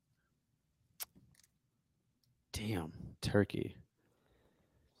 Damn, turkey.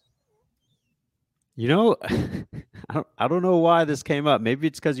 I don't know why this came up. Maybe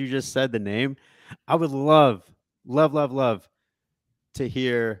it's because you just said the name. I would love to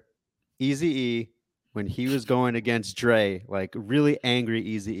hear Eazy-E when he was going against Dre, like really angry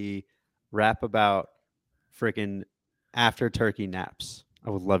Eazy-E, rap about freaking after turkey naps. I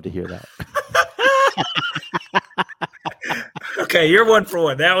would love to hear that. Okay, you're 1 for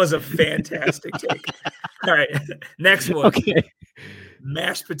 1. That was a fantastic take. All right, next one. Okay.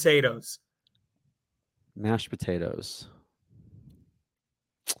 Mashed potatoes. Mashed potatoes.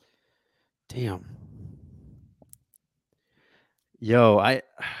 Damn. Yo, I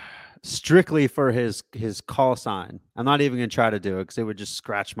strictly for his call sign. I'm not even gonna try to do it because it would just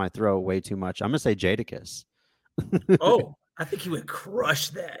scratch my throat way too much. I'm gonna say Jadakiss. Oh, I think he would crush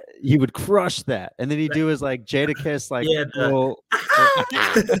that. He would crush that, and then he'd do his like Jadakiss, like it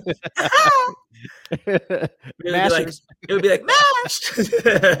would be like mashed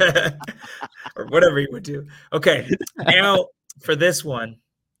or whatever he would do. Okay, now for this one,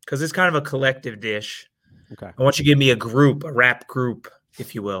 because it's kind of a collective dish. Okay, I want you to give me a rap group,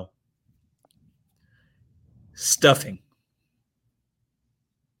 if you will. Stuffing.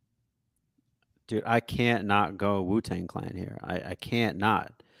 Dude, I can't not go Wu-Tang Clan here. I can't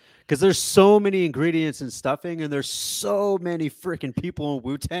not. Because there's so many ingredients in stuffing, and there's so many freaking people in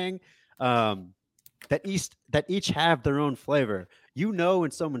Wu-Tang that each have their own flavor.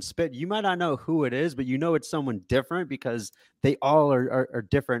 When someone spit, you might not know who it is, but it's someone different because they all are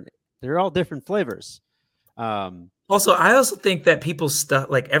different. They're all different flavors. Also, I also think that people's stuff,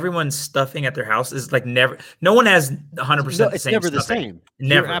 like everyone's stuffing at their house, is like never. No one has 100%. It's never the same.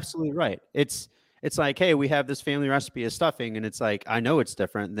 Never. You're absolutely right. It's like, hey, we have this family recipe of stuffing, and it's like I know it's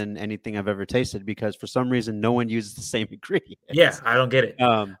different than anything I've ever tasted because for some reason no one uses the same ingredients. Yeah, I don't get it.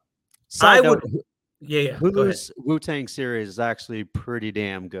 Hulu's Wu-Tang series is actually pretty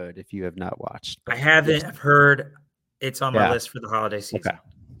damn good if you have not watched. I haven't. I've heard. It's on my list for the holiday season. Okay.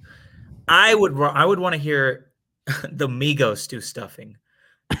 I would want to hear the Migos do stuffing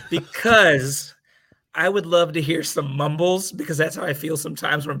because I would love to hear some mumbles because that's how I feel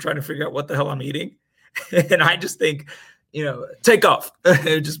sometimes when I'm trying to figure out what the hell I'm eating. And I just think, take off. It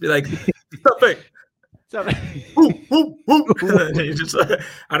would just be like, stuffing.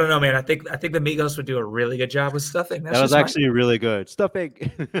 I don't know, man. I think the Migos would do a really good job with stuffing. That was actually really good. Stuffing.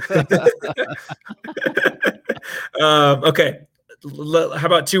 Okay. How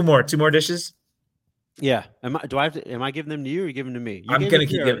about two more dishes? Yeah. Am I giving them to you or are you giving them to me? I'm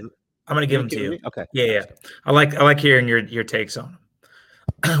gonna give them to you. Okay. Yeah. I like hearing your takes on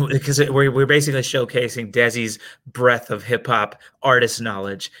them because we're basically showcasing Desi's breadth of hip hop artist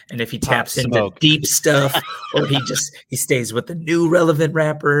knowledge, and if he taps into deep stuff or he stays with the new relevant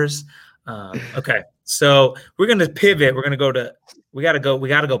rappers. Okay, so we're gonna pivot. We're gonna we gotta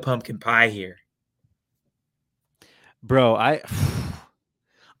go pumpkin pie here. Bro, I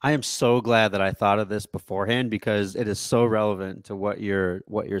am so glad that I thought of this beforehand because it is so relevant to what you're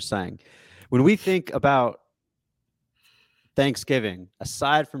saying. When we think about Thanksgiving,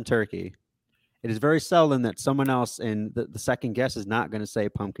 aside from turkey, it is very seldom that someone else in the second guess is not going to say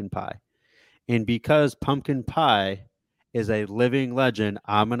pumpkin pie. And because pumpkin pie is a living legend,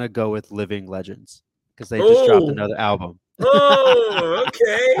 I'm going to go with Living Legends because they just dropped another album. Oh,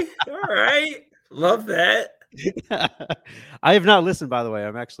 okay. All right. Love that. I have not listened, by the way. I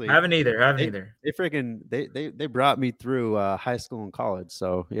haven't either. They freaking they brought me through high school and college.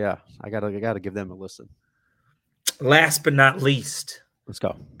 So yeah, I gotta give them a listen. Last but not least, let's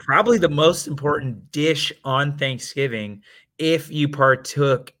go. Probably the most important dish on Thanksgiving, if you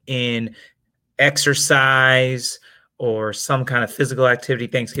partook in exercise or some kind of physical activity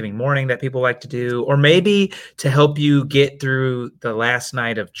Thanksgiving morning that people like to do, or maybe to help you get through the last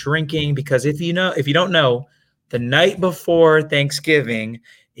night of drinking. Because if you don't know, the night before Thanksgiving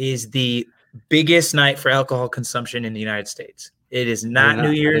is the biggest night for alcohol consumption in the United States. It is not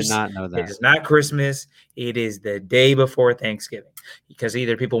New Year's. I did not know that. It is not Christmas. It is the day before Thanksgiving, because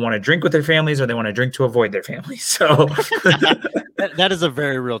either people want to drink with their families or they want to drink to avoid their families. So that is a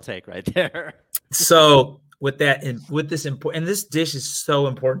very real take right there. So with that, and with this important, and this dish is so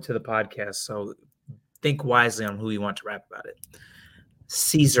important to the podcast. So think wisely on who you want to rap about it.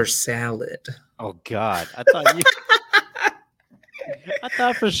 Caesar salad. Oh God, I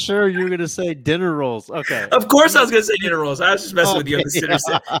thought for sure you were going to say dinner rolls. Okay. Of course I was going to say dinner rolls. I was just messing with you on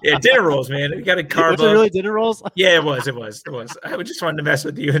the yeah, dinner rolls, man. You got to carve up. Was it really dinner rolls? Yeah, it was. I just wanted to mess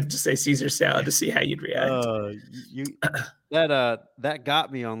with you and to say Caesar salad to see how you'd react. That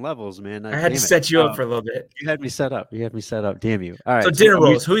got me on levels, man. I had to set you up for a little bit. You had me set up. Damn you. All right. So dinner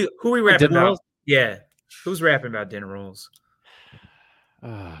rolls. Who are we rapping about? Rolls? Yeah. Who's rapping about dinner rolls?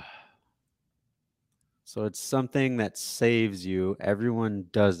 So it's something that saves you. Everyone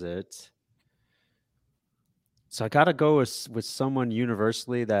does it. So I got to go with someone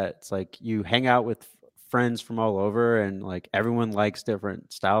universally that's like you hang out with friends from all over and like everyone likes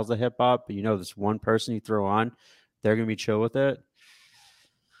different styles of hip hop, but this one person you throw on, they're going to be chill with it.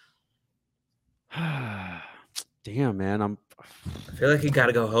 Damn, man. I feel like you got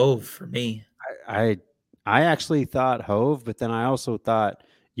to go Hove for me. I actually thought Hove, but then I also thought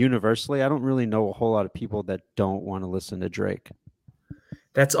universally, I don't really know a whole lot of people that don't want to listen to Drake.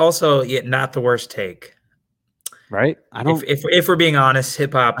 That's also not the worst take, right? I don't. If we're being honest,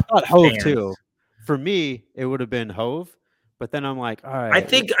 hip hop. I thought Hove too. For me, it would have been Hove, but then I'm like, all right. I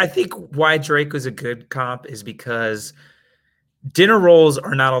think why Drake was a good comp is because dinner rolls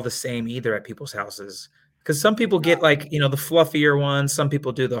are not all the same either at people's houses. Because some people get like the fluffier ones. Some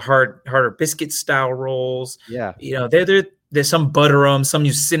people do the harder biscuit style rolls. Yeah, there's some butter them. Some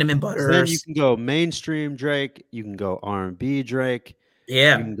use cinnamon butter. So then you can go mainstream Drake. You can go R&B Drake.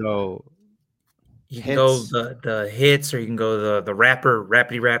 Yeah, you can go. You can go the hits, or you can go the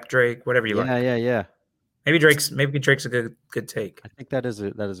rappity rap Drake, whatever you like. Yeah. Maybe Drake's a good take. I think that is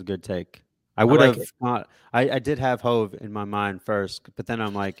a good take. I would have not. I did have Hove in my mind first, but then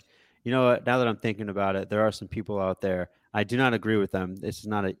I'm like, you know what? Now that I'm thinking about it, there are some people out there. I do not agree with them. This is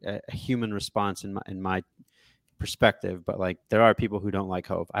not a human response in my perspective, but like there are people who don't like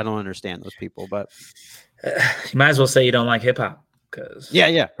Hove. I don't understand those people, but you might as well say you don't like hip hop, because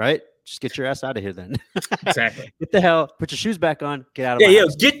right. Just get your ass out of here then. Exactly. Get the hell. Put your shoes back on. Get out of my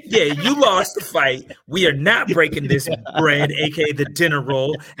house. You lost the fight. We are not breaking this bread, aka the dinner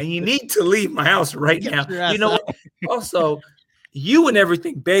roll, and you need to leave my house right now. You know what? Also, you and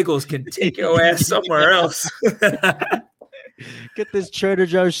everything bagels can take your ass somewhere else. Get this Trader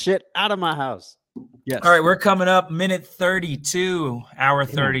Joe's shit out of my house. Yes. All right, we're coming up minute 32, hour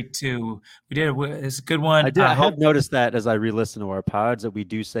 32. We did it's a good one. I have noticed that as I re-listen to our pods that we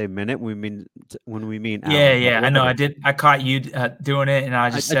do say minute when we mean hour. Yeah. I know. I caught you doing it, and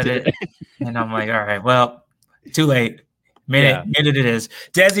I just said it, and I'm like, all right, well, too late. Minute it is.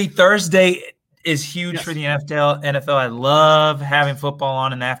 Desi, Thursday is huge for the NFL. I love having football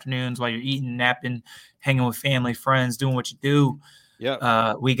on in the afternoons while you're eating, napping, hanging with family, friends, doing what you do.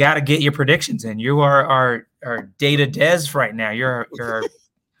 Yeah. We got to get your predictions in. You are our data Des right now.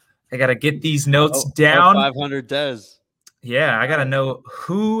 I got to get these notes down. 500 Des. Yeah, I got to know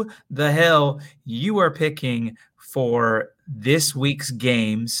who the hell you are picking for this week's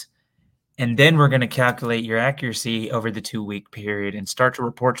games. And then we're going to calculate your accuracy over the 2-week period and start to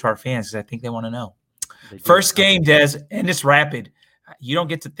report to our fans, because I think they want to know. First game, Des, and it's rapid. You don't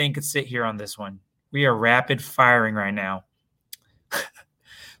get to think and sit here on this one. We are rapid firing right now.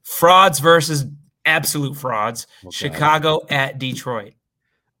 Frauds versus absolute frauds. Okay. Chicago at Detroit.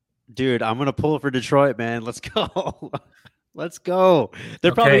 Dude, I'm going to pull for Detroit, man. Let's go. Let's go.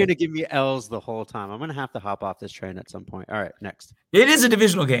 They're probably going to give me L's the whole time. I'm going to have to hop off this train at some point. All right, next. It is a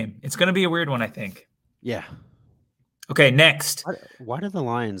divisional game. It's going to be a weird one, I think. Yeah. Okay, next. Why do the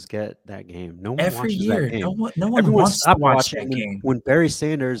Lions get that game? No one every watches year. That game. No one wants to watch that game. When Barry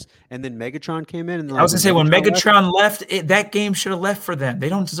Sanders and then Megatron came in, and I was going to say when Megatron left, that game should have left for them. They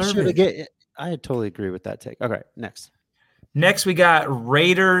don't deserve it. I totally agree with that take. Okay, next. Next, we got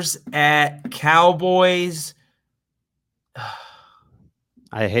Raiders at Cowboys.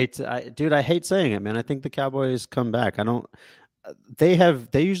 I hate saying it, man. I think the Cowboys come back. I don't. They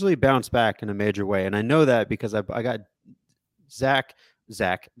usually bounce back in a major way, and I know that because I got Zach.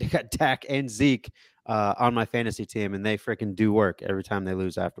 They got Dak and Zeke on my fantasy team, and they freaking do work every time they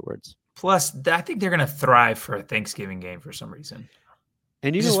lose afterwards. Plus, I think they're going to thrive for a Thanksgiving game for some reason.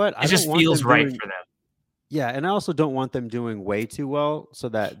 And you know what? It just feels right for them. Yeah, and I also don't want them doing way too well so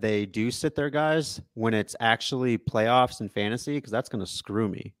that they do sit their guys when it's actually playoffs and fantasy, because that's going to screw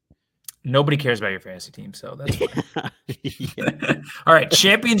me. Nobody cares about your fantasy team, so that's fine. All right,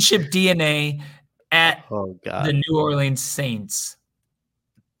 championship DNA at the New Orleans Saints.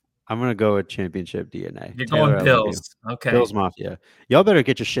 I'm going to go with championship DNA. You're going Bills. Okay. Bills Mafia. Y'all better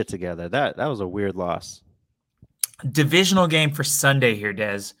get your shit together. That was a weird loss. Divisional game for Sunday here,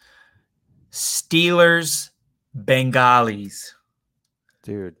 Des. Steelers, Bengalis.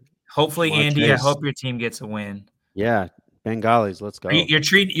 Dude. Hopefully, Andy, I hope your team gets a win. Yeah, Bengalis, let's go.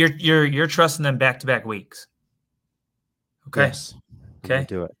 You're trusting them back-to-back weeks. Okay. Yes. Okay.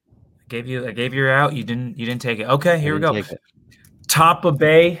 Do it. I gave you out. You didn't take it. Okay, here we go. Tampa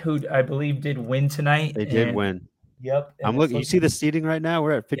Bay, who I believe did win tonight. They did win. Yep. I'm looking. You see the seating right now?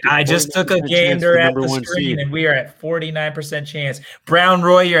 We're at 50. I just took a gander at the screen, and we are at 49% chance. Brown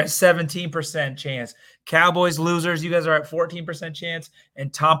Roy, you're at 17% chance. Cowboys losers, you guys are at 14% chance.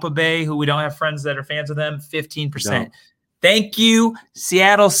 And Tampa Bay, who we don't have friends that are fans of them, 15%. Thank you,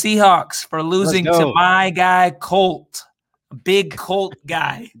 Seattle Seahawks, for losing to my guy, Colt. Big Colt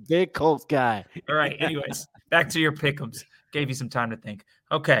guy. Big Colt guy. All right. Anyways, back to your pick'ems. Gave you some time to think.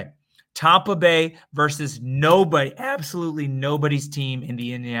 Okay. Tampa Bay versus absolutely nobody's team in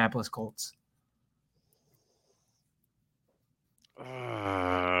the Indianapolis Colts.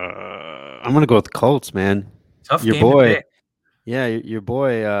 I'm going to go with the Colts, man. Tough your game boy. to pick. Yeah, your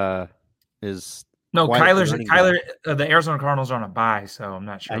boy is. No, Kyler. The Arizona Cardinals are on a bye, so I'm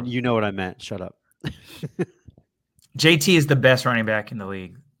not sure. And you know what I meant. Shut up. JT is the best running back in the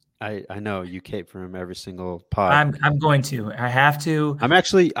league. I know you cape for him every single pod. I'm going to. I have to.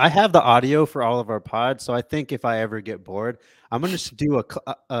 I have the audio for all of our pods, so I think if I ever get bored, I'm gonna just do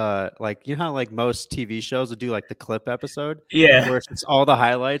like you know how like most TV shows will do like the clip episode, where it's all the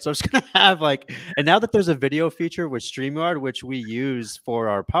highlights. I'm just gonna have and now that there's a video feature with StreamYard, which we use for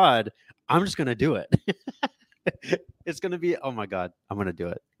our pod, I'm just gonna do it. It's gonna be oh my god, I'm gonna do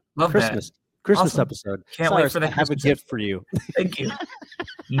it. Love Christmas. That. Christmas awesome. Episode. Can't wait for that. I have a gift for you. Thank you.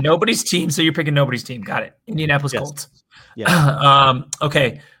 Nobody's team. So you're picking nobody's team. Got it. Indianapolis Colts. Yeah.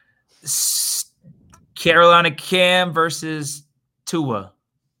 Okay. Carolina Cam versus Tua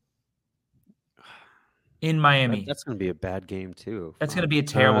in Miami. That's going to be a bad game too. That's going to be a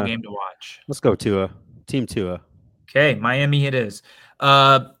terrible game to watch. Let's go Tua. Team Tua. Okay. Miami it is.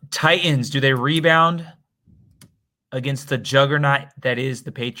 Titans, do they rebound against the juggernaut that is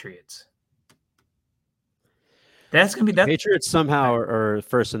the Patriots? That's going to be that. Patriots somehow are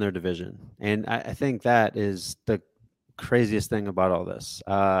first in their division. And I think that is the craziest thing about all this.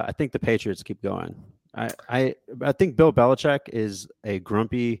 I think the Patriots keep going. I think Bill Belichick is a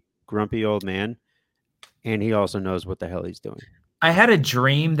grumpy old man, and he also knows what the hell he's doing. I had a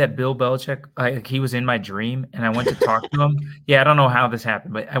dream that Bill Belichick, he was in my dream, and I went to talk to him. Yeah, I don't know how this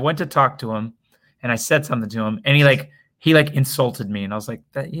happened, but I went to talk to him, and I said something to him, and he insulted me, and I was like,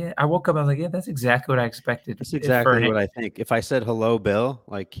 I woke up, I was like, yeah, that's exactly what I expected. That's exactly what I think. If I said hello, Bill,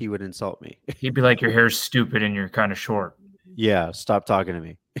 he would insult me. He'd be like, your hair's stupid and you're kind of short. Yeah, stop talking to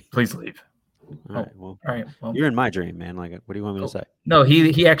me. Please leave. All right. Well, you're in my dream, man. What do you want me to say? No,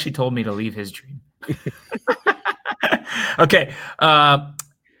 he actually told me to leave his dream. Okay.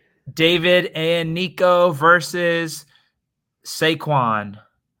 David and Nico versus Saquon.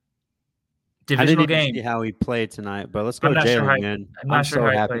 Divisional game. I didn't see how he played tonight, but let's go Jalen, man. I'm so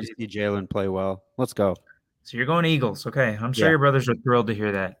happy to see Jalen play well. Let's go. So you're going Eagles. Okay. I'm sure your brothers are thrilled to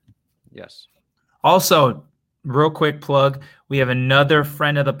hear that. Yes. Also, real quick plug, we have another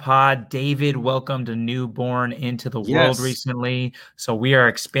friend of the pod, David, welcomed a newborn into the world recently. So we are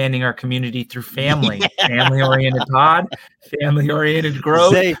expanding our community through family. Family-oriented pod, family-oriented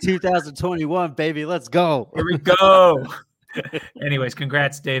growth. Say 2021, baby. Let's go. Here we go. Anyways,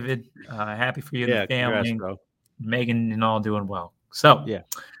 congrats, David. Happy for you and the family. Congrats, bro. Megan and all doing well. So,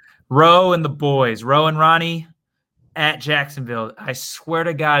 Roe and the boys, Roe and Ronnie at Jacksonville. I swear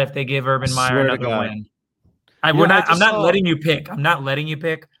to God, if they give Urban Meyer another win, I'm not letting you pick. I'm not letting you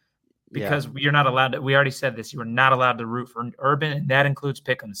pick because you're not allowed to. We already said this. You are not allowed to root for Urban, and that includes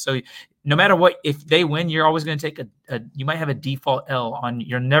Pick'em. So no matter what, if they win, you're always going to take you might have a default L on.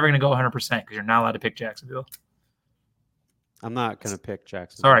 You're never going to go 100% because you're not allowed to pick Jacksonville. I'm not going to pick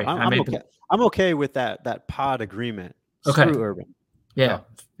Jacksonville. Sorry, I'm okay with that pod agreement. Okay. Screw Urban. Yeah,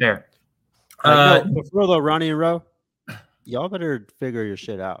 there. No, before though, Ronnie and Roe, y'all better figure your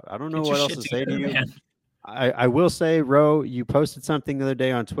shit out. I don't know what else to say to you. Man. I will say, Roe, you posted something the other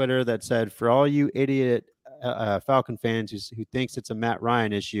day on Twitter that said, for all you idiot Falcon fans who thinks it's a Matt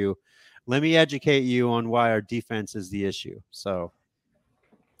Ryan issue, let me educate you on why our defense is the issue. So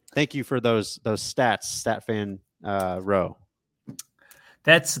thank you for those stats, stat fan Roe.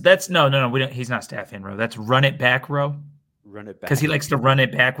 That's no. We don't. He's not stat fan Roe. That's run it back Roe. Run it back because he likes to run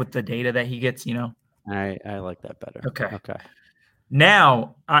it back with the data that he gets. I like that better. Okay.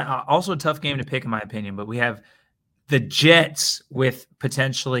 Now, also a tough game to pick in my opinion, but we have the Jets with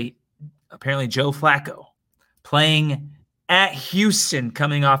apparently Joe Flacco playing at Houston,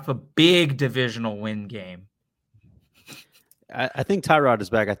 coming off a big divisional win game. I think Tyrod is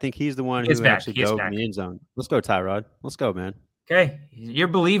back. I think he's the one who actually dove in the end zone. Let's go, Tyrod. Let's go, man. Okay, you're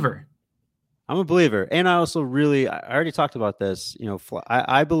a believer. I'm a believer. And I also I already talked about this.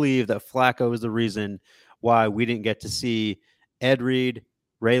 I believe that Flacco is the reason why we didn't get to see Ed Reed,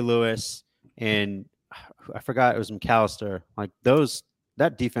 Ray Lewis, and I forgot it was McAllister. Like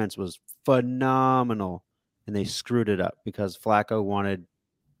that defense was phenomenal, and they screwed it up because Flacco wanted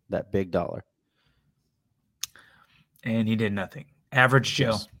that big dollar. And he did nothing. Average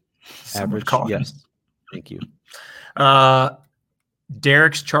Joe. Yes. Average, yes. Thank you.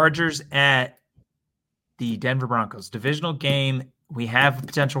 Derek's Chargers at the Denver Broncos. Divisional game. We have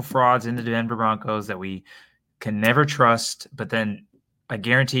potential frauds in the Denver Broncos that we can never trust, but then I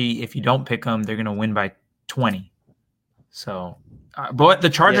guarantee if you don't pick them, they're going to win by 20. So, but the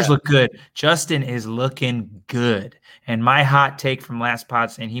Chargers look good. Justin is looking good. And my hot take from last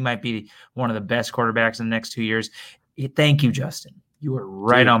pod saying he might be one of the best quarterbacks in the next 2 years. Thank you, Justin. You were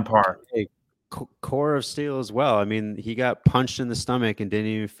right on par. Hey, core of steel as well. I mean, he got punched in the stomach and didn't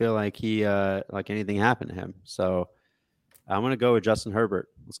even feel like like anything happened to him. So I'm going to go with Justin Herbert.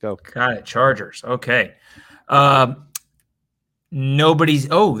 Let's go. Got it. Chargers. Okay.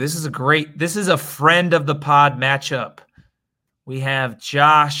 This is a friend of the pod matchup. We have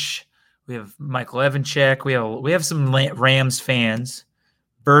Josh, we have Michael Evanchek, we have some Rams fans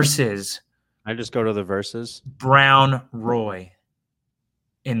versus I just go to the verses. Brown Roy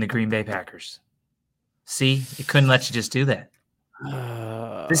in the Green Bay Packers. See, it couldn't let you just do that.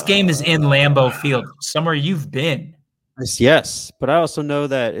 This game is in Lambeau Field, somewhere you've been. Yes, but I also know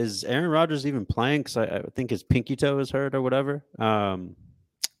that is Aaron Rodgers even playing? Because I think his pinky toe is hurt or whatever. I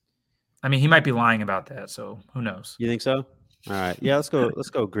mean, he might be lying about that, so who knows? You think so? All right, yeah, let's go.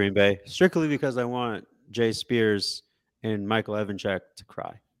 Let's go Green Bay, strictly because I want Jay Spears and Michael Evanchek to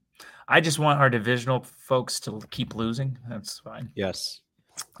cry. I just want our divisional folks to keep losing. That's fine. Yes,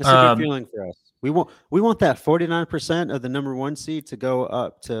 it's a good feeling for us. We want that 49% of the number 1 seed to go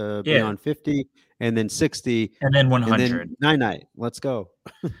up to beyond 50, and then 60, and then 100. And then night. Let's go.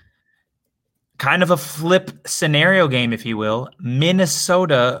 Kind of a flip scenario game, if you will.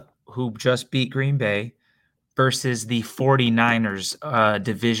 Minnesota, who just beat Green Bay, versus the 49ers,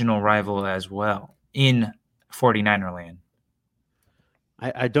 divisional rival as well in 49er land.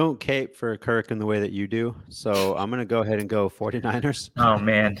 I don't cape for Kirk in the way that you do, so I'm going to go ahead and go 49ers. Oh,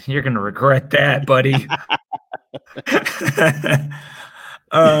 man, you're going to regret that, buddy.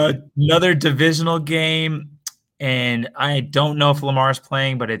 Another divisional game, and I don't know if Lamar's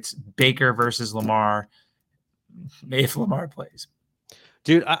playing, but it's Baker versus Lamar if Lamar plays.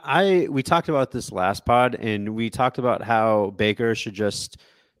 Dude, we talked about this last pod, and we talked about how Baker should just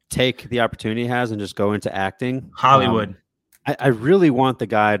take the opportunity he has and just go into acting. Hollywood. I really want the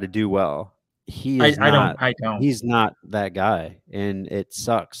guy to do well. I don't. He's not that guy, and it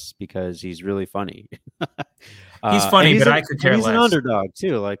sucks because he's really funny. He's funny, but I could care less. He's an underdog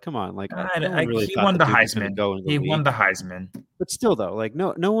too. Like, come on, like he won the Heisman. He won the Heisman. But still, though, like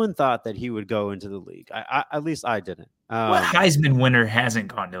no one thought that he would go into the league. At least I didn't. What Heisman winner hasn't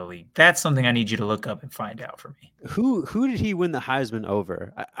gone to the league? That's something I need you to look up and find out for me. Who did he win the Heisman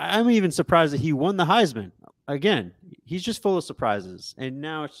over? I'm even surprised that he won the Heisman. Again, he's just full of surprises, and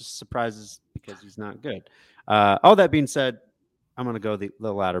now it's just surprises because he's not good. All that being said, I'm going to go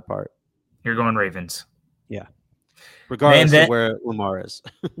the latter part. You're going Ravens. Yeah. Regardless of where Lamar is.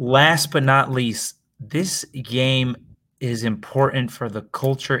 Last but not least, this game is important for the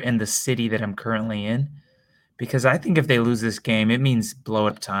culture and the city that I'm currently in, because I think if they lose this game, it means blow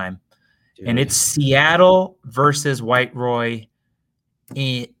up time. Dude. And it's Seattle versus White Roy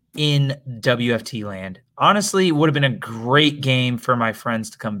in WFT land. Honestly, it would have been a great game for my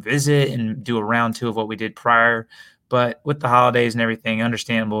friends to come visit and do a round 2 of what we did prior. But with the holidays and everything,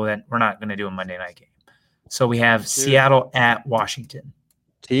 understandable that we're not going to do a Monday night game. So we have Seattle at Washington.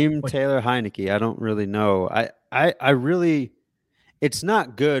 Team Taylor Heineke. I don't really know. I really, it's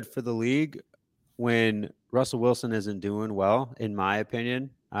not good for the league when Russell Wilson isn't doing well, in my opinion.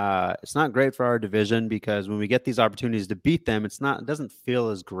 It's not great for our division because when we get these opportunities to beat them, it doesn't feel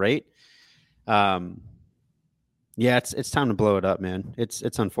as great. Yeah, it's time to blow it up, man.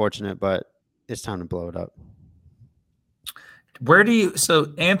 It's unfortunate, but it's time to blow it up. Where do you?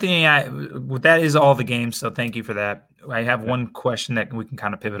 So Anthony, that is all the games. So thank you for that. I have one question that we can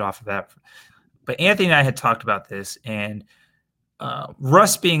kind of pivot off of that. But Anthony and I had talked about this, and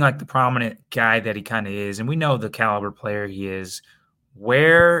Russ being like the prominent guy that he kind of is, and we know the caliber player he is.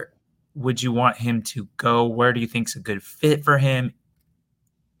 Where would you want him to go? Where do you think's a good fit for him,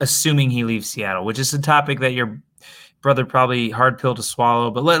 assuming he leaves Seattle? Which is a topic that your brother probably hard pill to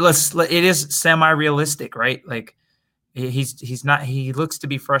swallow, but it is semi-realistic, right? Like he's not. He looks to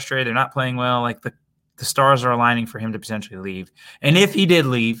be frustrated. They're not playing well. Like the stars are aligning for him to potentially leave. And if he did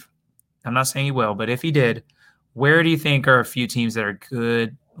leave, I'm not saying he will, but if he did, where do you think are a few teams that are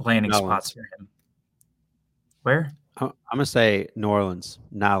good landing spots for him? Where? I'm going to say New Orleans,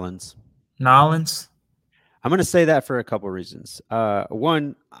 Nolans. I'm going to say that for a couple of reasons.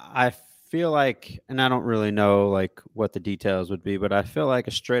 One, I feel like, and I don't really know like what the details would be, but I feel like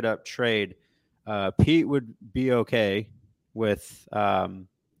a straight up trade, Pete would be okay with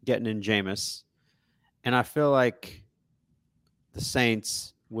getting in Jameis. And I feel like the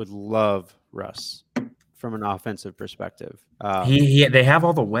Saints would love Russ from an offensive perspective. They have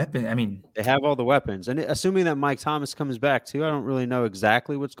all the weapons. I mean, they have all the weapons. And assuming that Mike Thomas comes back too, I don't really know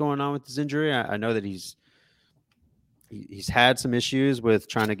exactly what's going on with his injury. I know that he's had some issues with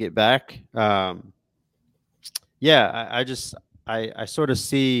trying to get back. I sort of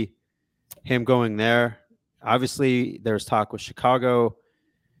see him going there. Obviously, there's talk with Chicago.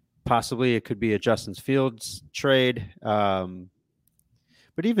 Possibly it could be a Justin Fields trade.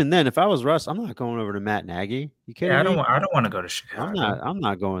 But even then, if I was Russ, I'm not going over to Matt Nagy. You kidding me? I don't want to go to Chicago. I'm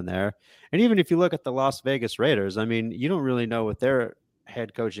not going there. And even if you look at the Las Vegas Raiders, I mean, you don't really know what their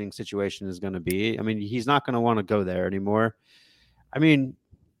head coaching situation is going to be. I mean, he's not going to want to go there anymore. I mean,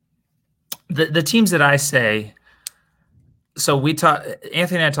 the teams that I say. So Anthony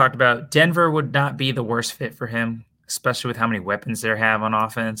and I talked about Denver would not be the worst fit for him, especially with how many weapons they have on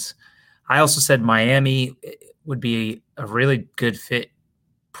offense. I also said Miami would be a really good fit,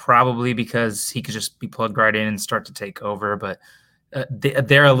 probably because he could just be plugged right in and start to take over. But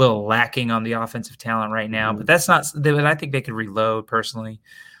they're a little lacking on the offensive talent right now. But that's not. But I think they could reload personally.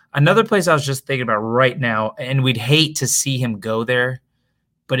 Another place I was just thinking about right now, and we'd hate to see him go there,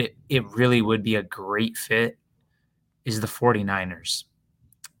 but it really would be a great fit, is the 49ers.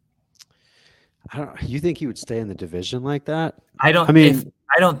 You think he would stay in the division like that? I don't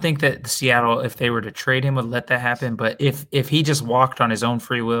think that Seattle, if they were to trade him, would let that happen. But if he just walked on his own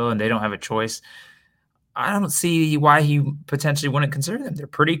free will and they don't have a choice, I don't see why he potentially wouldn't consider them. They're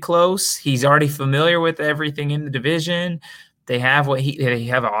pretty close. He's already familiar with everything in the division. They have they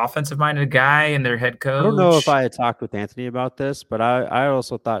have an offensive-minded guy and their head coach. I don't know if I had talked with Anthony about this, but I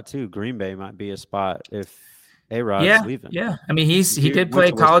also thought too Green Bay might be a spot if A-Rod's leaving. Yeah. I mean, he did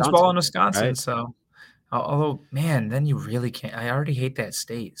play college ball in Wisconsin, right? So although, man, then you really can't. I already hate that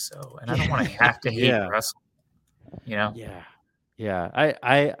state, so and I don't want to have to hate Russell. You know? Yeah.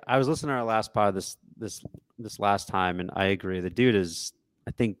 I was listening to our last pod this last time, and I agree. The dude is. I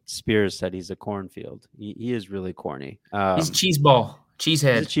think Spears said he's a cornfield. He is really corny. He's a cheeseball,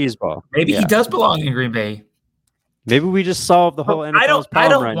 cheesehead. He's a cheeseball. Maybe he does belong in Green Bay. Maybe we just solved the whole NFL's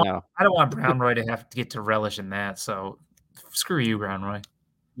problem right now. I don't want Brown Roy to have to get to relish in that. So screw you, Brown Roy.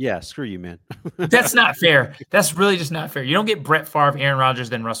 Yeah, screw you, man. That's not fair. That's really just not fair. You don't get Brett Favre, Aaron Rodgers,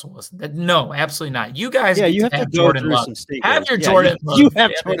 then Russell Wilson. No, absolutely not. You guys, you have to Jordan Love. Have your Jordan Love. You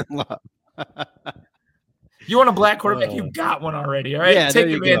have Jordan Love. You want a black quarterback? You got one already. All right, take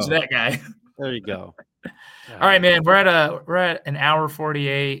advantage of that guy. There you go. All right, man. We're at an hour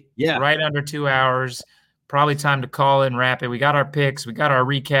 48. Yeah, right under 2 hours. Probably time to call and wrap it. We got our picks. We got our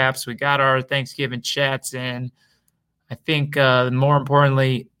recaps. We got our Thanksgiving chats in. I think more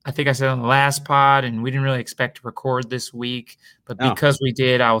importantly, I think I said on the last pod, and we didn't really expect to record this week, but because we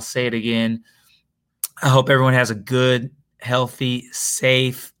did, I will say it again. I hope everyone has a good, healthy,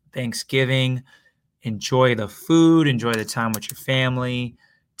 safe Thanksgiving. Enjoy the food. Enjoy the time with your family.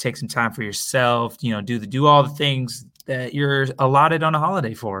 Take some time for yourself. Do all the things that you're allotted on a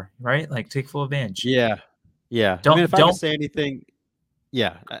holiday for, right? Like take full advantage. Yeah. If I could say anything,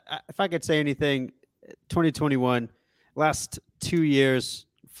 if I could say anything, 2021, last 2 years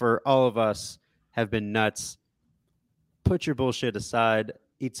for all of us have been nuts. Put your bullshit aside,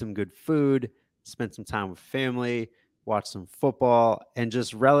 eat some good food, spend some time with family, watch some football, and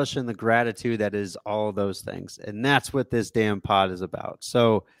just relish in the gratitude that is all those things. And that's what this damn pod is about.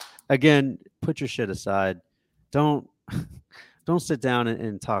 So again, put your shit aside. Don't sit down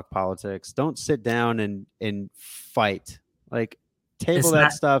and talk politics. Don't sit down and fight. Like, table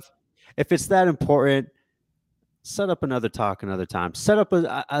that stuff. If it's that important, set up another talk another time. Set up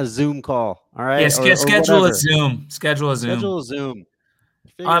a Zoom call. All right. Yeah, schedule a Zoom. Schedule a Zoom.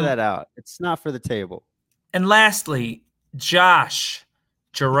 Figure that out. It's not for the table. And lastly, Josh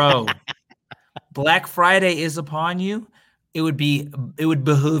Giroux, Black Friday is upon you. It would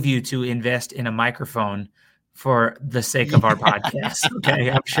behoove you to invest in a microphone for the sake of our podcast. Okay,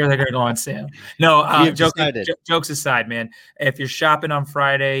 I'm sure they're gonna go on sale. No, jokes aside, man. If you're shopping on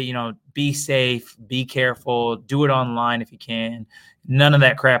Friday, be safe, be careful, do it online if you can. None of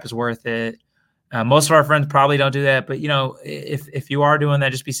that crap is worth it. Most of our friends probably don't do that, but if you are doing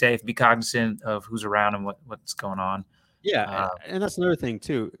that, just be safe, be cognizant of who's around and what's going on. Yeah, and that's another thing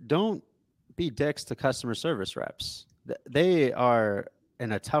too. Don't be dicks to customer service reps. They are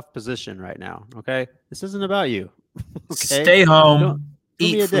in a tough position right now. Okay, this isn't about you. Okay? Stay home, don't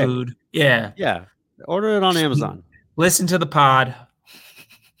eat food. Yeah. Order it on Amazon. Listen to the pod.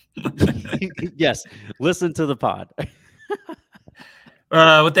 Yes, listen to the pod.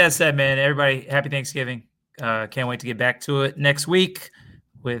 With that said, man, everybody, happy Thanksgiving. Can't wait to get back to it next week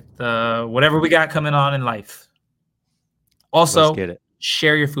with whatever we got coming on in life. Also,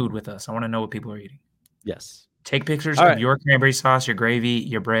 share your food with us. I want to know what people are eating. Yes. Take pictures of your cranberry sauce, your gravy,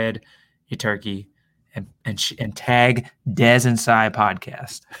 your bread, your turkey, and tag Des and Cy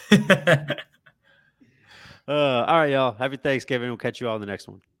podcast. All right, y'all. Happy Thanksgiving. We'll catch you all in the next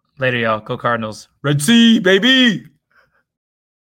one. Later, y'all. Go Cardinals. Red Sea, baby.